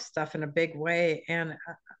let go of stuff in a big way. And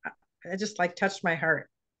it just like touched my heart.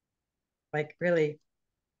 Like really.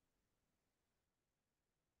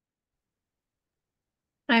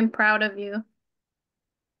 I'm proud of you.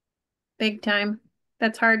 Big time.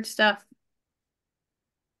 That's hard stuff.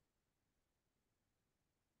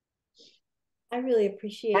 I really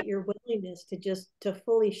appreciate your willingness to just to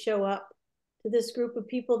fully show up to this group of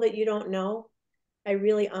people that you don't know. I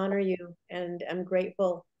really honor you, and I'm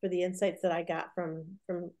grateful for the insights that I got from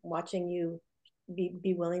watching you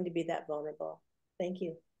be willing to be that vulnerable. Thank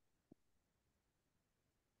you.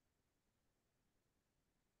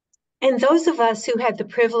 And those of us who had the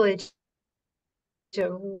privilege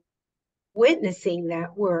of witnessing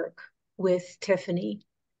that work with Tiffany,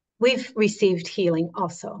 we've received healing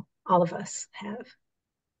also. All of us have.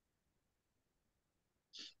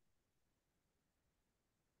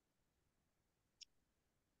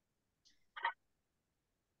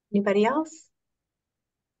 Anybody else?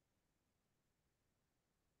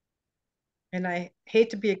 And I hate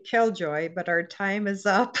to be a killjoy, but our time is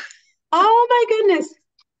up. Oh my goodness.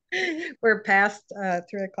 We're past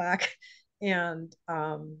 3 o'clock. And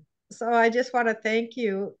so I just want to thank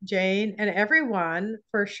you, Jane, and everyone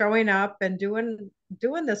for showing up and doing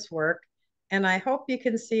this work. And I hope you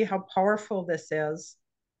can see how powerful this is.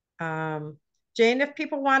 Jane, if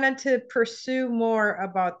people wanted to pursue more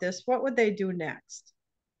about this, what would they do next?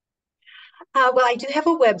 Well, I do have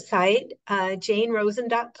a website,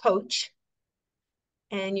 janerosen.coach.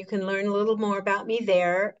 And you can learn a little more about me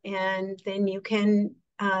there. And then you can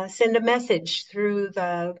send a message through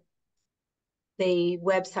the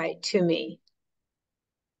website to me.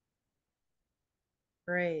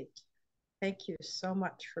 Great. Thank you so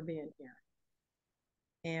much for being here.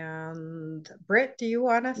 And Britt, do you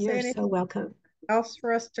want to say anything? You're so welcome. Else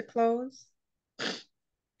for us to close?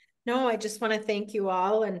 No, I just want to thank you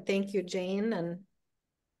all and thank you, Jane. And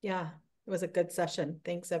yeah, it was a good session.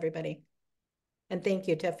 Thanks, everybody. And thank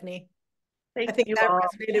you, Tiffany. I think that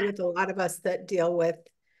resonated with a lot of us that deal with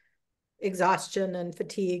exhaustion and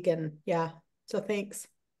fatigue. And yeah, so thanks.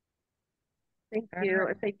 Thank you.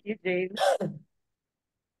 Thank you, Jane.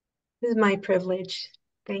 This is my privilege.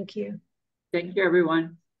 Thank you. Thank you,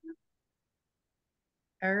 everyone.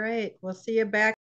 All right. We'll see you back.